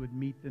that you would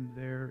meet them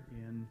there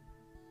in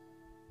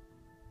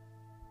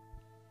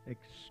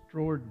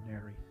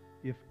extraordinary,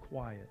 if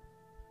quiet,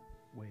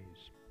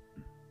 ways.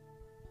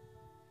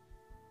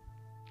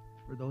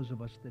 For those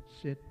of us that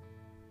sit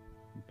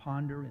and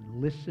ponder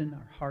and listen,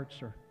 our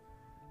hearts are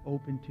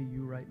open to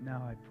you right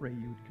now. I pray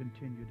you would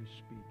continue to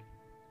speak.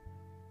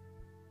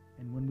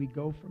 And when we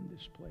go from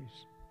this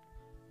place,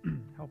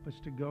 help us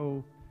to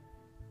go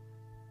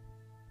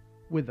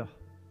with a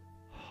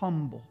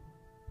humble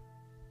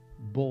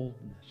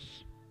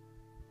boldness,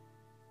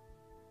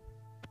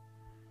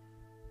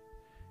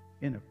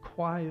 in a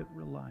quiet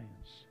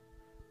reliance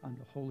on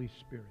the Holy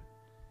Spirit,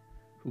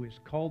 who has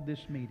called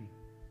this meeting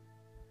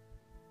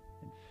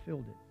and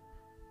filled it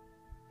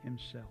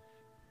himself.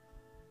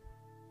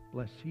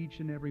 Bless each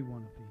and every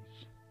one of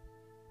these,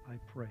 I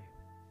pray,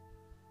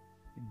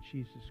 in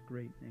Jesus'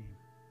 great name.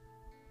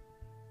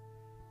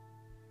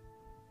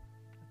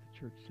 Let the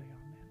church say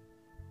amen.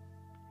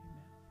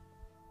 Amen.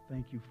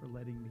 Thank you for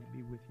letting me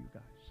be with you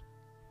guys.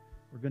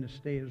 We're going to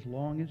stay as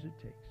long as it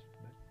takes,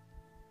 but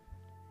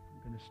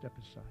I'm going to step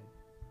aside.